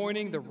are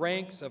joining the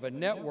ranks of a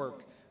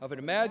network of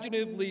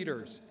imaginative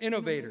leaders,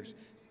 innovators,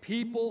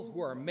 people who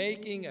are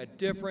making a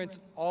difference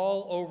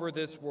all over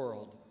this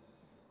world.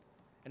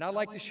 And I'd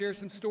like to share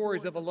some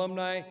stories of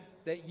alumni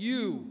that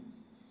you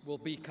will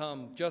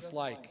become just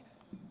like.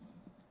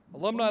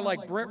 Alumni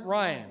like Brent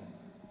Ryan,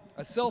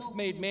 a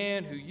self-made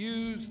man who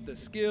used the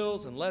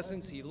skills and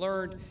lessons he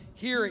learned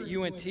here at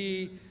UNT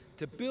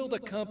to build a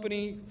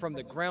company from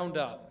the ground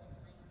up,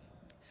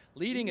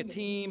 leading a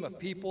team of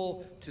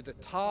people to the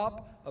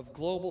top of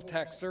global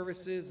tech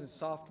services and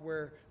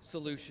software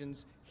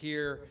solutions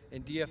here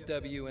in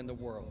DFW and the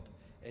world.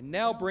 And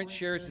now Brent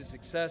shares his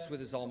success with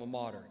his alma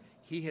mater.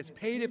 He has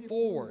paid it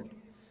forward.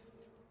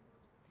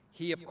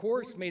 He, of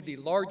course, made the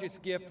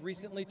largest gift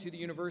recently to the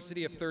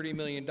university of $30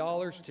 million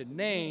to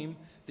name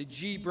the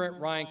G. Brent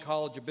Ryan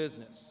College of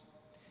Business.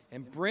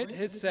 And Brent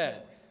has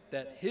said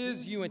that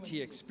his UNT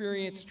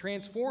experience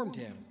transformed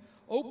him,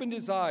 opened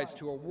his eyes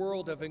to a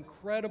world of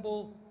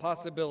incredible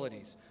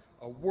possibilities,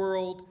 a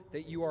world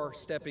that you are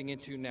stepping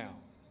into now.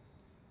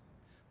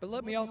 But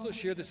let me also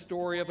share the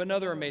story of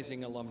another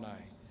amazing alumni,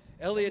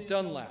 Elliot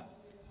Dunlap,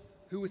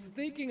 who was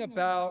thinking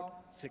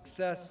about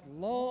success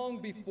long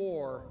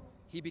before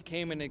he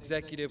became an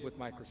executive with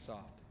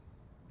Microsoft.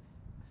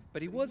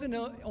 But he wasn't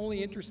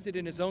only interested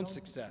in his own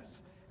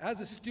success. As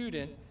a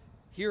student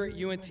here at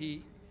UNT,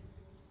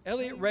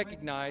 Elliot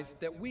recognized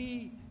that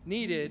we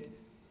needed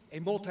a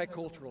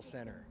multicultural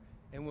center.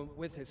 And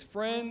with his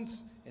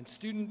friends and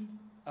student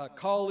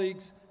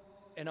colleagues,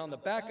 and on the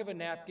back of a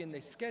napkin,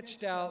 they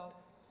sketched out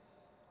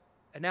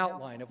an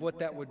outline of what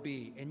that would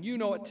be. And you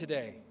know it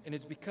today. And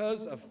it's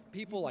because of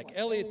people like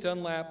Elliot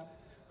Dunlap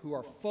who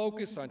are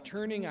focused on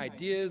turning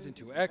ideas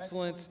into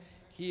excellence.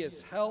 It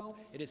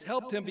has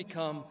helped him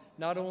become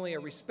not only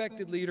a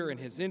respected leader in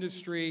his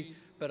industry,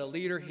 but a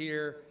leader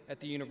here at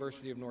the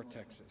University of North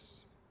Texas.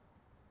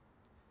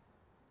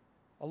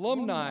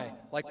 Alumni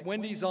like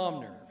Wendy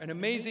Zomner, an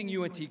amazing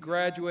UNT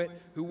graduate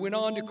who went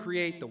on to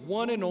create the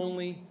one and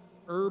only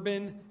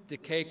Urban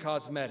Decay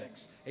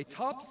Cosmetics, a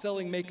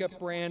top-selling makeup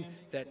brand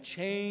that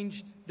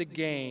changed the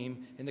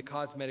game in the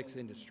cosmetics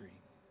industry.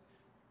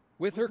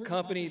 With her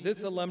company,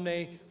 this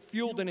alumna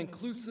fueled an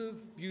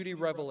inclusive beauty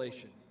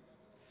revelation.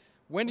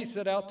 Wendy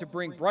set out to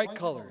bring bright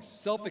colors,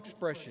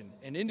 self-expression,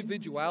 and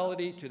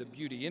individuality to the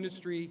beauty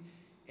industry,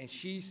 and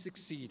she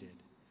succeeded.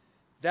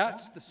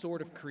 That's the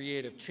sort of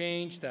creative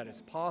change that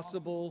is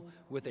possible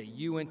with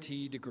a UNT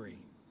degree.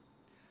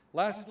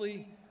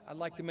 Lastly, I'd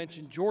like to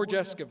mention George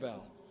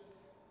Esquivel,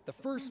 the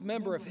first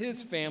member of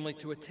his family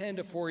to attend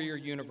a four-year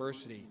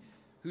university,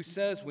 who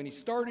says when he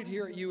started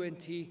here at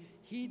UNT,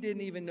 he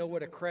didn't even know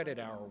what a credit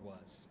hour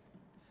was.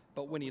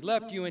 But when he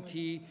left UNT,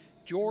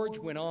 George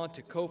went on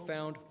to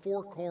co-found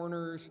Four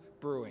Corners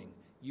Brewing.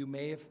 You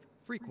may have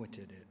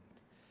frequented it,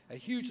 a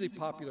hugely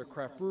popular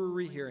craft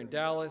brewery here in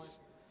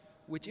Dallas,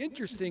 which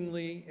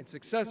interestingly and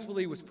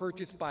successfully was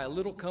purchased by a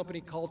little company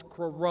called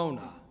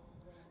Corona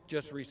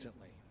just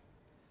recently.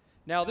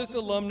 Now, this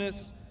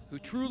alumnus, who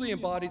truly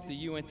embodies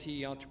the UNT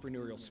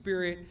entrepreneurial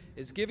spirit,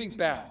 is giving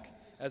back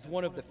as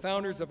one of the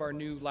founders of our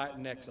new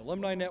Latinx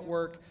Alumni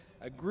Network,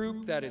 a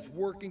group that is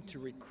working to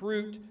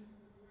recruit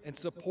and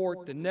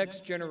support the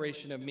next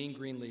generation of Mean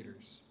Green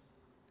leaders.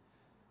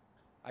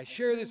 I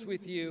share this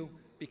with you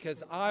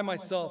because I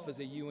myself is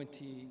a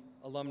UNT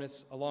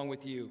alumnus along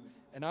with you,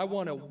 and I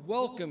want to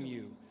welcome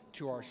you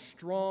to our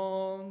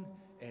strong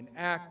and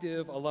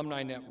active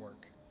alumni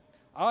network.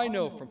 I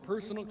know from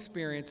personal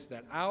experience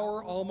that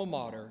our alma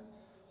mater,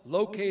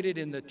 located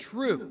in the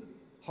true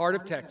heart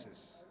of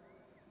Texas,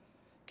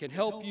 can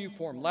help you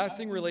form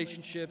lasting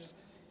relationships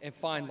and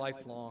find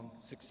lifelong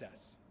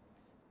success.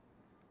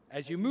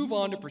 As you move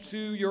on to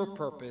pursue your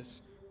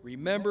purpose,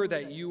 remember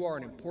that you are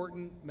an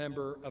important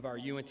member of our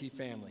UNT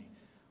family.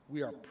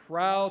 We are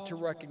proud to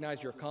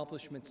recognize your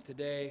accomplishments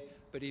today,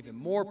 but even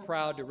more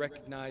proud to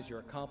recognize your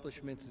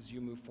accomplishments as you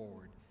move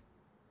forward.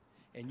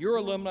 And your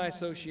Alumni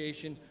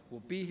Association will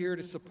be here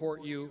to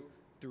support you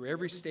through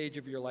every stage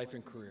of your life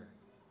and career.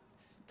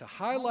 To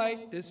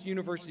highlight this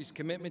university's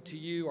commitment to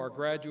you, our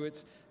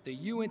graduates,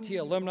 the UNT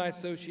Alumni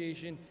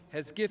Association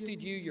has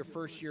gifted you your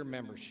first-year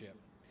membership.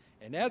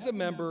 And as a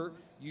member,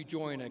 you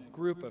join a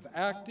group of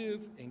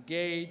active,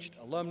 engaged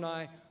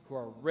alumni who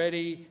are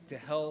ready to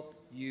help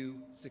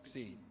you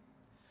succeed.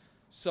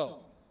 So,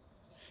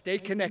 stay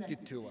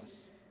connected to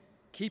us.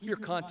 Keep your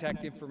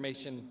contact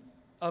information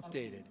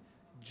updated.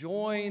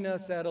 Join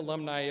us at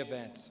alumni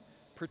events.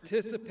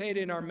 Participate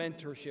in our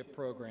mentorship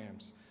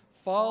programs.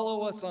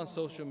 Follow us on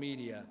social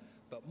media.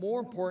 But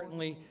more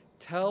importantly,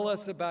 Tell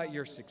us about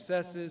your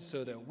successes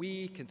so that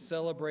we can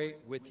celebrate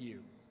with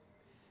you.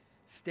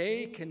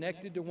 Stay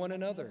connected to one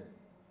another.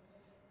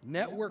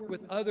 Network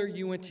with other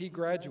UNT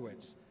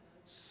graduates.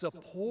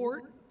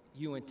 Support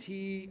UNT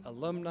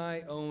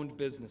alumni-owned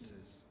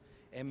businesses.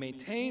 And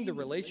maintain the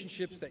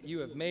relationships that you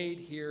have made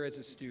here as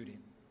a student.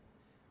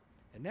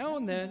 And now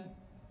and then,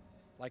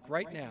 like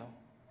right now,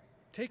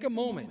 take a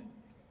moment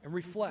and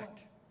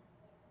reflect.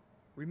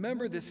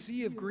 Remember the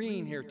sea of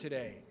green here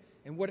today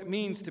and what it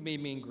means to be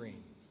Mean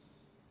Green.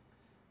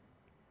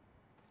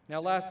 Now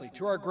lastly,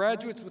 to our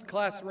graduates with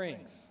class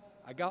rings,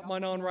 I got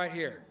mine on right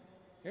here.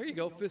 There you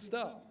go, fist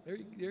up. There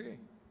you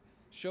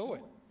show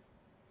it.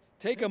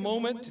 Take a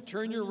moment to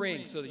turn your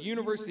ring so the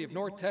University of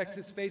North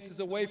Texas faces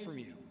away from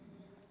you.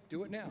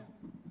 Do it now.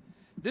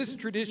 This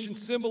tradition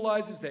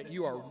symbolizes that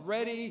you are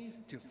ready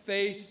to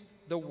face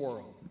the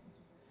world.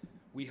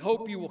 We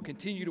hope you will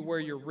continue to wear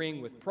your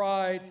ring with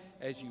pride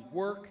as you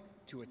work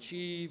to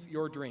achieve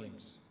your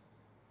dreams.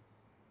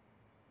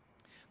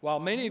 While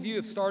many of you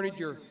have started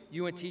your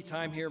UNT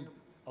time here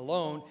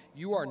alone,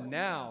 you are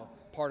now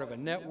part of a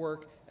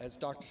network, as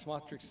Dr.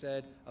 Smotrick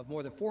said, of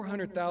more than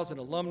 400,000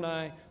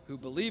 alumni who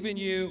believe in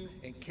you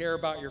and care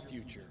about your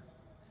future.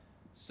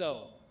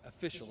 So,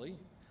 officially,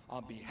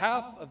 on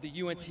behalf of the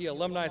UNT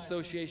Alumni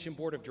Association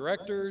Board of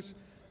Directors,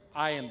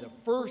 I am the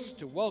first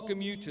to welcome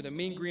you to the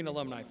Mean Green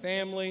alumni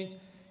family,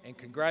 and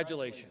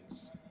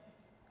congratulations.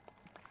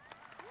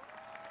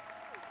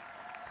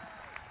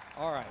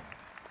 All right.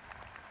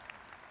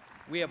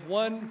 We have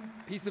one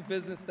piece of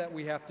business that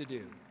we have to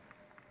do.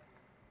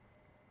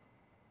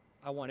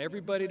 I want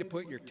everybody to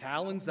put your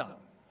talons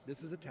up.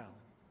 This is a talon.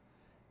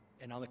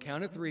 And on the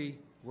count of 3,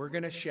 we're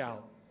going to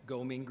shout,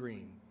 "Go Mean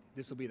Green."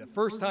 This will be the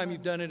first time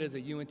you've done it as a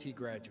UNT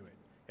graduate.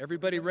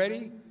 Everybody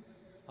ready?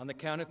 On the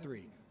count of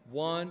 3.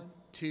 1,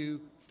 2,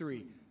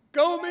 3.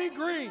 Go Mean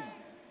Green!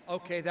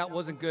 Okay, that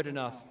wasn't good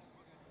enough.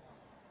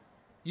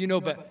 You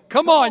know, but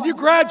come on, you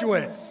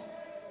graduates.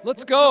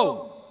 Let's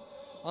go.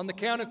 On the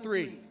count of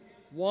 3.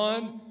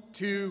 1,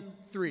 2,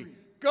 3.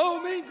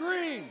 Go Mean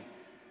Green!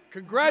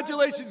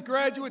 Congratulations,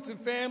 graduates and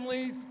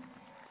families.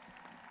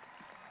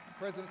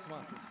 President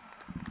Smotrick.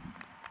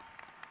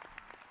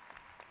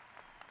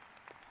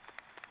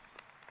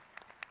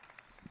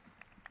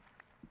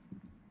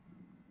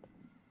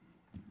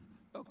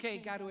 Okay,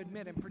 got to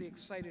admit, I'm pretty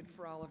excited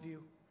for all of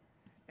you.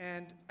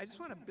 And I just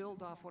want to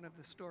build off one of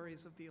the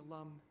stories of the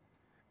alum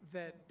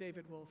that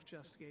David Wolf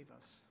just gave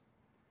us.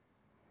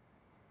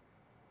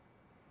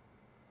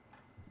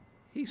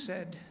 He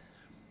said,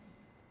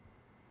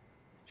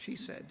 she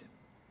said,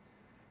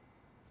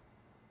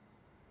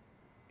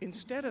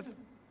 instead of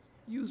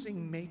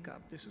using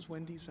makeup, this is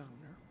Wendy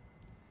Zomner,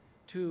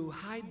 to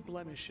hide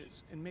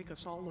blemishes and make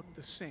us all look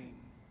the same,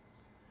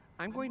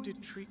 I'm going to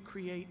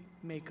create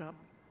makeup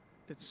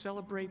that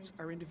celebrates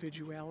our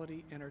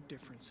individuality and our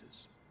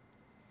differences.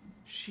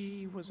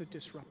 She was a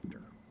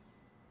disruptor.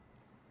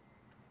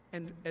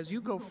 And as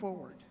you go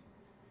forward,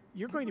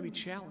 you're going to be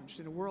challenged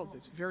in a world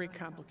that's very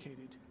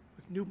complicated,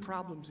 with new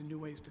problems and new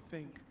ways to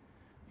think.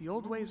 The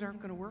old ways aren't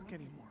going to work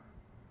anymore.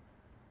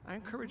 I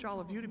encourage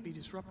all of you to be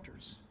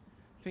disruptors.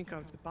 Think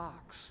out of the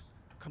box.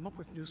 Come up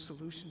with new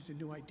solutions and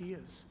new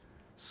ideas.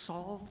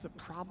 Solve the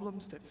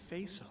problems that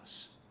face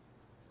us.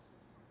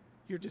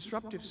 Your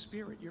disruptive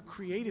spirit, your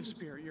creative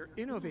spirit, your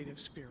innovative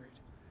spirit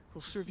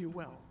will serve you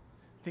well.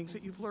 Things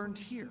that you've learned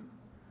here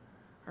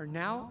are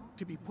now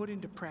to be put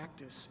into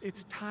practice.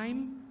 It's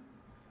time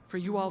for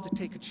you all to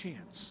take a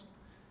chance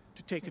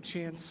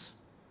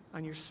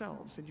on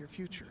yourselves and your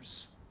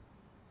futures.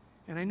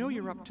 And I know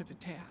you're up to the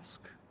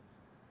task.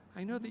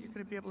 I know that you're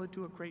going to be able to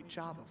do a great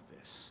job of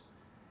this.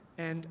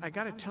 And I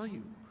got to tell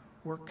you,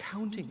 we're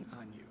counting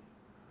on you.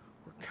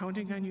 We're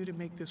counting on you to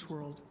make this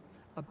world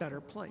a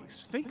better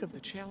place. Think of the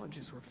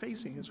challenges we're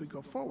facing as we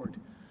go forward.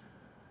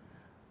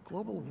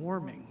 Global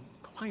warming,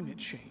 climate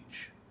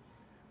change,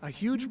 a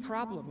huge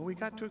problem, and we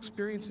got to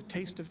experience a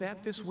taste of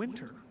that this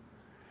winter.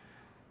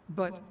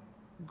 But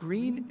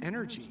green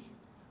energy,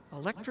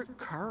 electric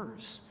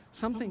cars,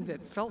 something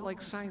that felt like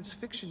science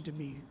fiction to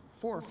me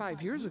 4 or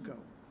 5 years ago,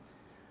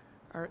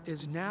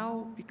 is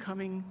now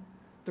becoming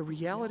the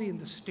reality and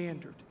the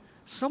standard.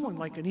 Someone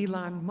like an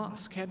Elon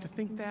Musk had to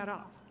think that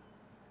up.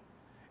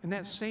 And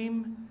that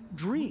same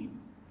dream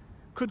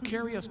could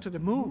carry us to the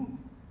moon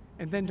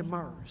and then to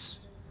Mars.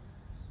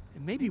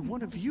 And maybe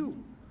one of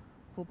you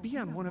will be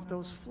on one of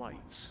those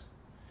flights,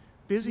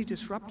 busy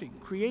disrupting,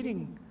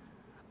 creating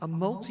a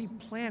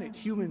multi-planet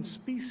human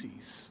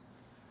species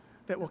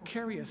that will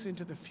carry us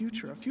into the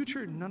future, a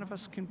future none of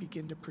us can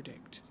begin to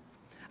predict.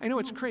 I know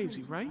it's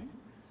crazy, right?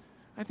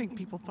 I think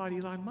people thought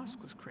Elon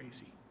Musk was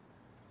crazy.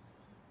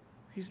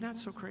 He's not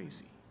so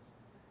crazy.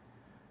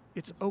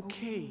 It's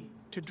okay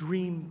to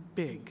dream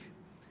big.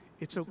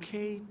 It's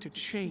okay to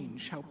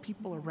change how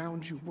people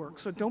around you work.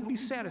 So don't be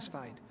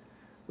satisfied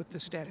with the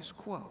status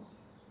quo.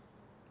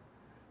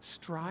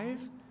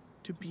 Strive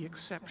to be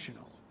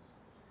exceptional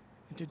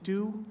and to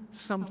do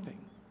something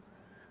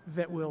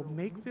that will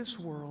make this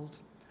world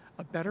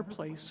a better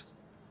place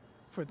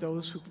for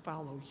those who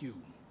follow you.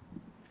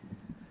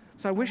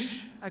 So I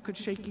wish I could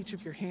shake each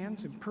of your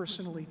hands and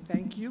personally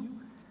thank you,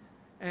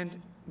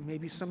 and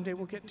maybe someday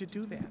we'll get to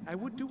do that. I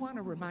do want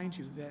to remind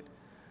you that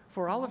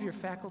for all of your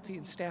faculty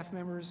and staff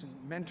members and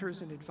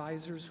mentors and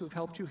advisors who have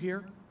helped you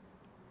here,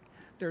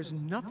 there's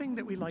nothing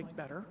that we like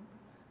better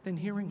than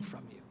hearing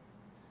from you.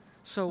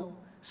 So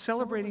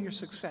celebrating your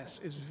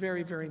success is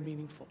very, very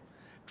meaningful.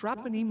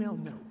 Drop an email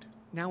note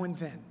now and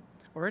then,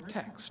 or a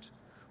text,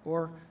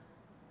 or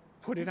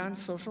put it on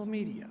social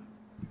media.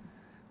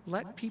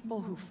 Let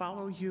people who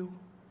follow you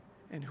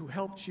and who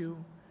helped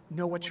you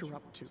know what you're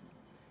up to.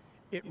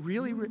 It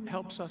really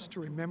helps us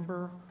to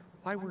remember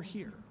why we're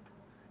here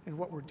and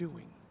what we're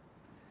doing.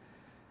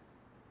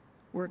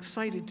 We're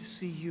excited to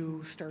see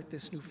you start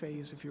this new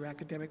phase of your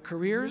academic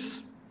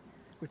careers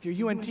with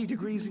your UNT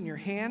degrees in your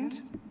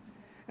hand.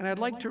 And I'd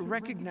like to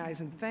recognize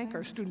and thank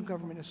our Student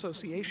Government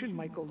Association,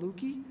 Michael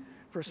Lukey,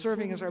 for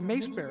serving as our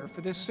mace bearer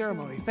for this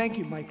ceremony. Thank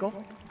you,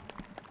 Michael.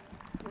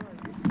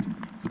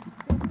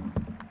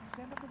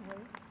 Stand up and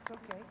wave. It's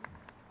okay.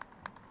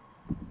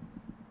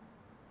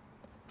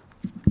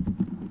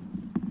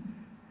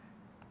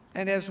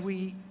 And as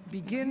we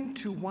begin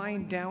to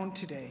wind down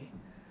today,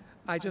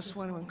 I just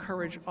want to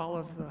encourage all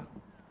of the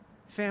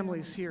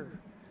families here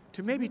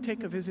to maybe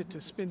take a visit to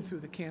spin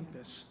through the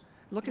campus.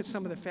 Look at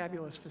some of the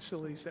fabulous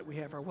facilities that we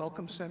have. Our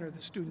Welcome Center,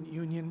 the Student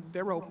Union,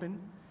 they're open.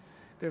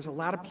 There's a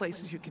lot of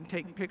places you can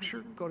take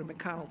picture. Go to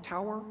McConnell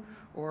Tower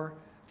or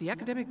the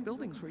academic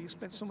buildings where you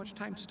spent so much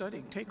time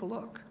studying. Take a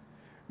look.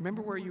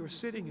 Remember where you were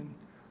sitting in,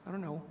 I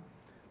don't know,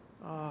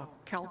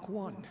 Calc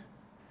 1,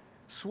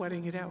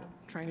 sweating it out,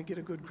 trying to get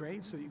a good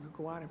grade so you could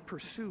go out and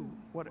pursue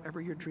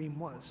whatever your dream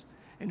was.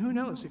 And who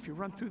knows, if you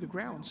run through the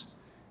grounds,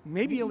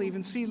 maybe you'll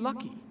even see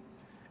Lucky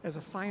as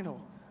a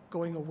final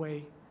going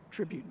away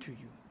tribute to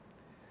you.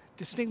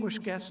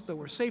 Distinguished guests, though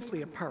we're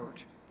safely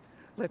apart,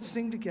 let's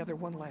sing together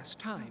one last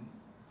time,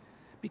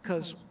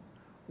 because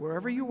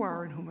wherever you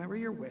are and whomever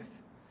you're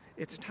with,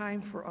 it's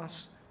time for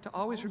us to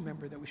always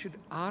remember that we should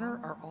honor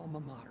our alma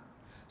mater.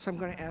 So I'm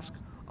going to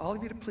ask all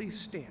of you to please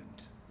stand.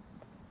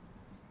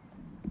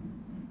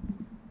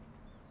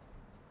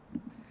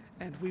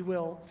 And we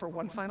will, for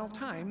one final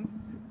time,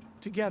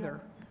 together,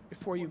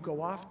 before you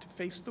go off to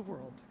face the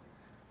world,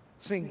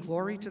 sing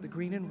Glory to the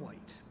Green and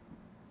White.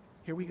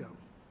 Here we go.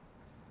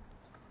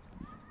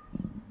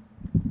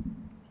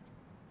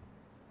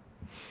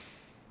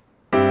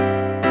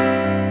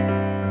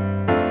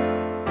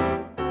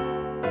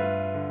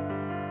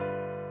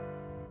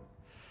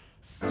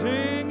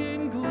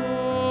 Singing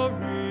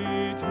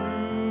glory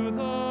to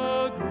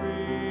the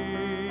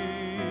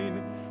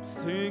green,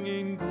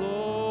 singing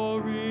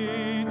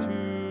glory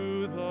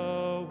to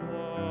the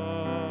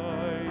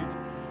white,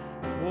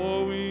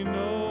 for we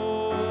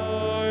know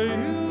our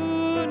university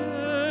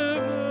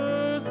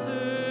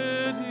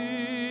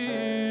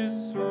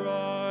is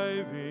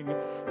striving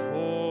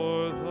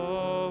for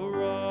the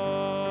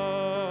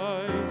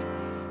right.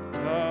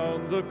 Down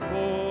the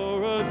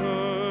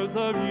corridors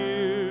of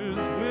years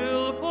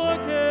we'll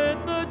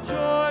forget the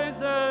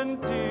joys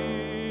and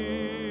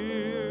tears,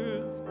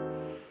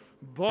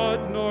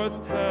 but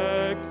North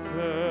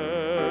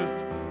Texas,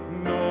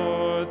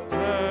 North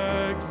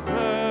Texas,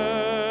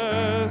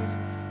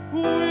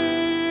 we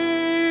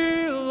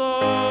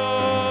love.